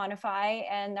hard to quantify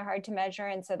and they're hard to measure.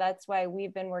 And so that's why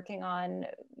we've been working on,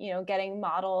 getting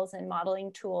models and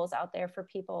modeling tools out there for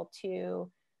people to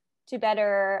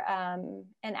better and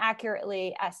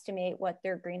accurately estimate what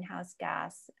their greenhouse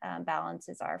gas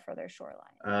balances are for their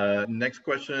shoreline. Next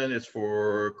question is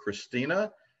for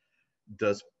Christina.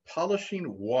 Does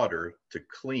polishing water to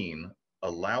clean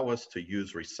allow us to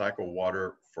use recycled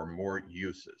water for more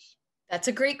uses? That's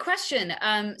a great question.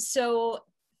 So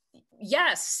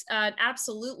yes,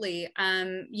 absolutely.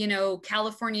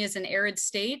 California is an arid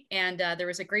state, and there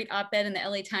was a great op-ed in the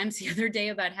LA Times the other day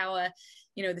about how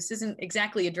this isn't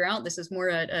exactly a drought. This is more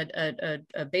a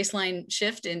baseline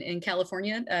shift in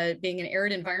California, being an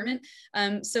arid environment.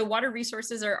 So water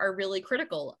resources are really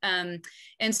critical. And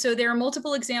so there are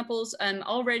multiple examples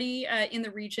already in the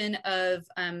region of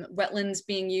wetlands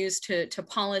being used to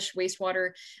polish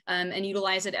wastewater and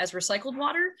utilize it as recycled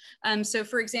water. So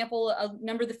for example, a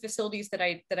number of the facilities that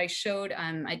I showed,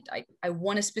 I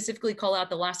want to specifically call out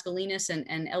the Las Colinas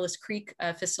and Ellis Creek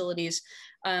facilities.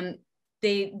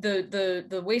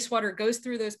 The wastewater goes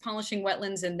through those polishing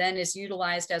wetlands and then is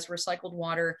utilized as recycled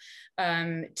water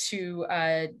to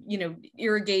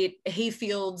irrigate hay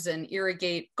fields and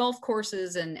irrigate golf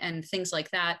courses and things like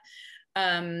that.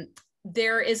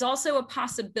 There is also a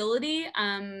possibility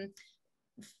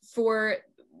for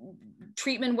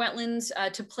treatment wetlands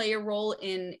to play a role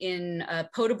in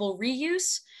potable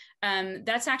reuse.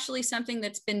 That's actually something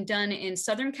that's been done in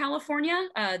Southern California.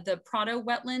 The Prado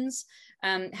wetlands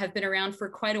have been around for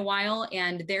quite a while,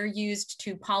 and they're used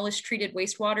to polish treated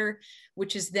wastewater,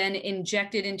 which is then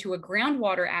injected into a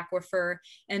groundwater aquifer,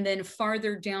 and then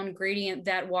farther down gradient,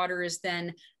 that water is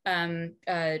then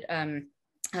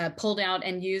pulled out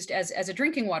and used as a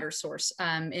drinking water source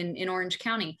in Orange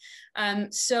County.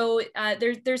 So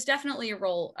there's definitely a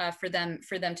role for them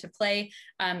to play.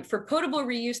 For potable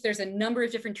reuse, there's a number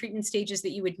of different treatment stages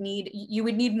that you would need. You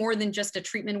would need more than just a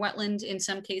treatment wetland in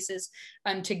some cases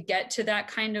to get to that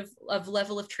kind of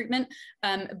level of treatment.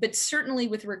 But certainly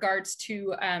with regards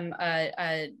to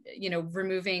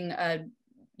removing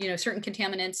certain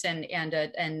contaminants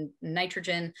and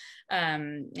nitrogen,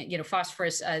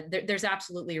 phosphorus, there's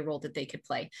absolutely a role that they could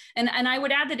play. And I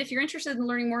would add that if you're interested in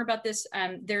learning more about this,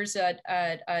 there's an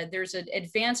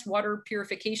advanced water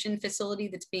purification facility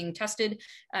that's being tested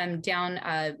down.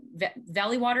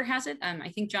 Valley Water has it. I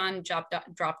think John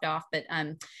dropped off, but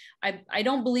I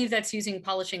don't believe that's using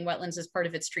polishing wetlands as part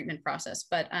of its treatment process,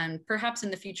 but perhaps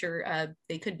in the future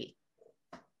they could be.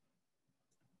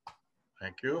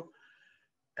 Thank you.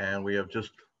 And we have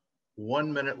just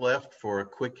 1 minute left for a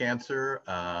quick answer.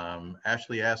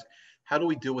 Ashley asked, how do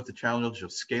we deal with the challenge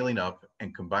of scaling up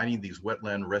and combining these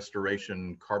wetland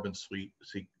restoration carbon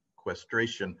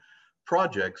sequestration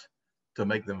projects to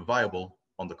make them viable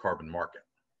on the carbon market?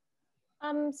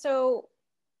 So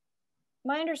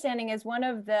my understanding is one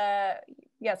of the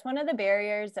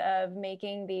barriers of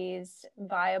making these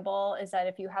viable is that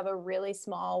if you have a really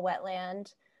small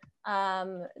wetland,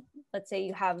 let's say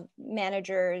you have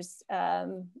managers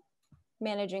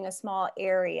managing a small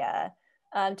area,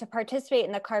 to participate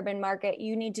in the carbon market,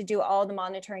 you need to do all the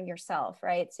monitoring yourself,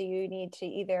 right? So you need to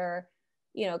either,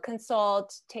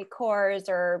 consult, take cores,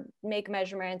 or make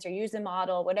measurements, or use a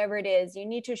model, whatever it is. You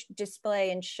need to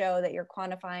display and show that you're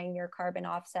quantifying your carbon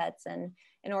offsets and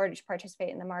in order to participate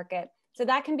in the market. So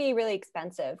that can be really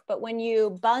expensive. But when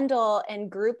you bundle and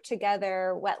group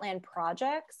together wetland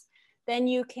projects, then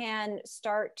you can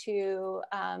start to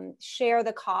share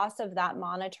the cost of that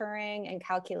monitoring and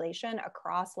calculation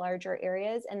across larger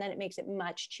areas. And then it makes it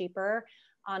much cheaper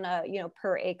on a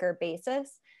per acre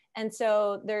basis. And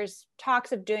so there's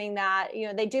talks of doing that.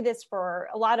 They do this for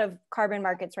a lot of carbon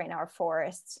markets right now are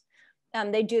forests.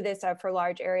 They do this for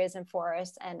large areas in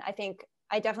forests. And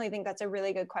I definitely think that's a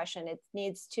really good question. It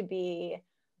needs to be,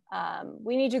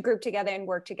 we need to group together and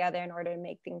work together in order to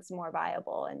make things more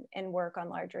viable and work on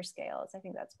larger scales. I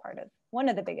think that's one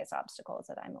of the biggest obstacles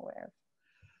that I'm aware of.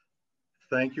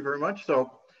 Thank you very much.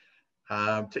 So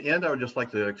to end, I would just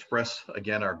like to express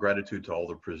again our gratitude to all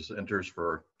the presenters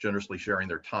for generously sharing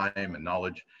their time and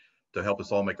knowledge to help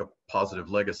us all make a positive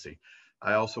legacy.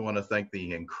 I also want to thank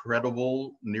the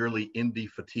incredible, nearly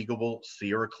indefatigable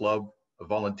Sierra Club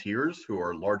volunteers who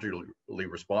are largely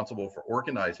responsible for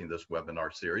organizing this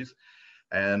webinar series.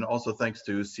 And also thanks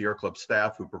to Sierra Club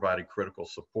staff who provided critical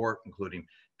support, including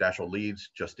Dashiell Leeds,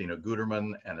 Justina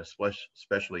Guterman, and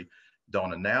especially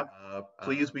Donna Knapp.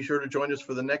 Please be sure to join us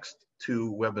for the next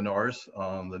 2 webinars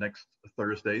on the next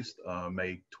Thursdays,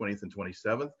 May 20th and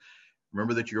 27th.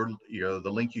 Remember that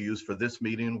the link you use for this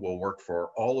meeting will work for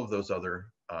all of those other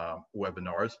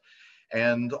webinars.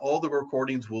 And all the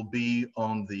recordings will be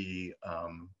on the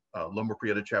Loma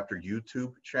Prieta chapter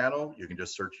YouTube channel. You can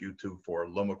just search YouTube for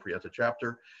Loma Prieta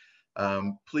chapter.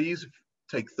 Please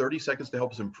take 30 seconds to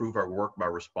help us improve our work by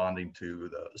responding to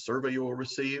the survey you will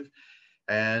receive.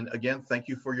 And again, thank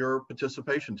you for your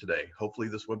participation today. Hopefully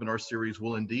this webinar series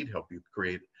will indeed help you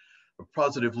create a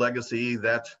positive legacy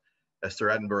that, as Sir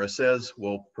Attenborough says,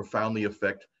 will profoundly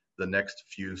affect the next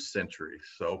few centuries.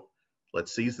 So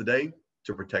let's seize the day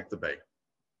to protect the Bay.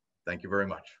 Thank you very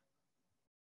much.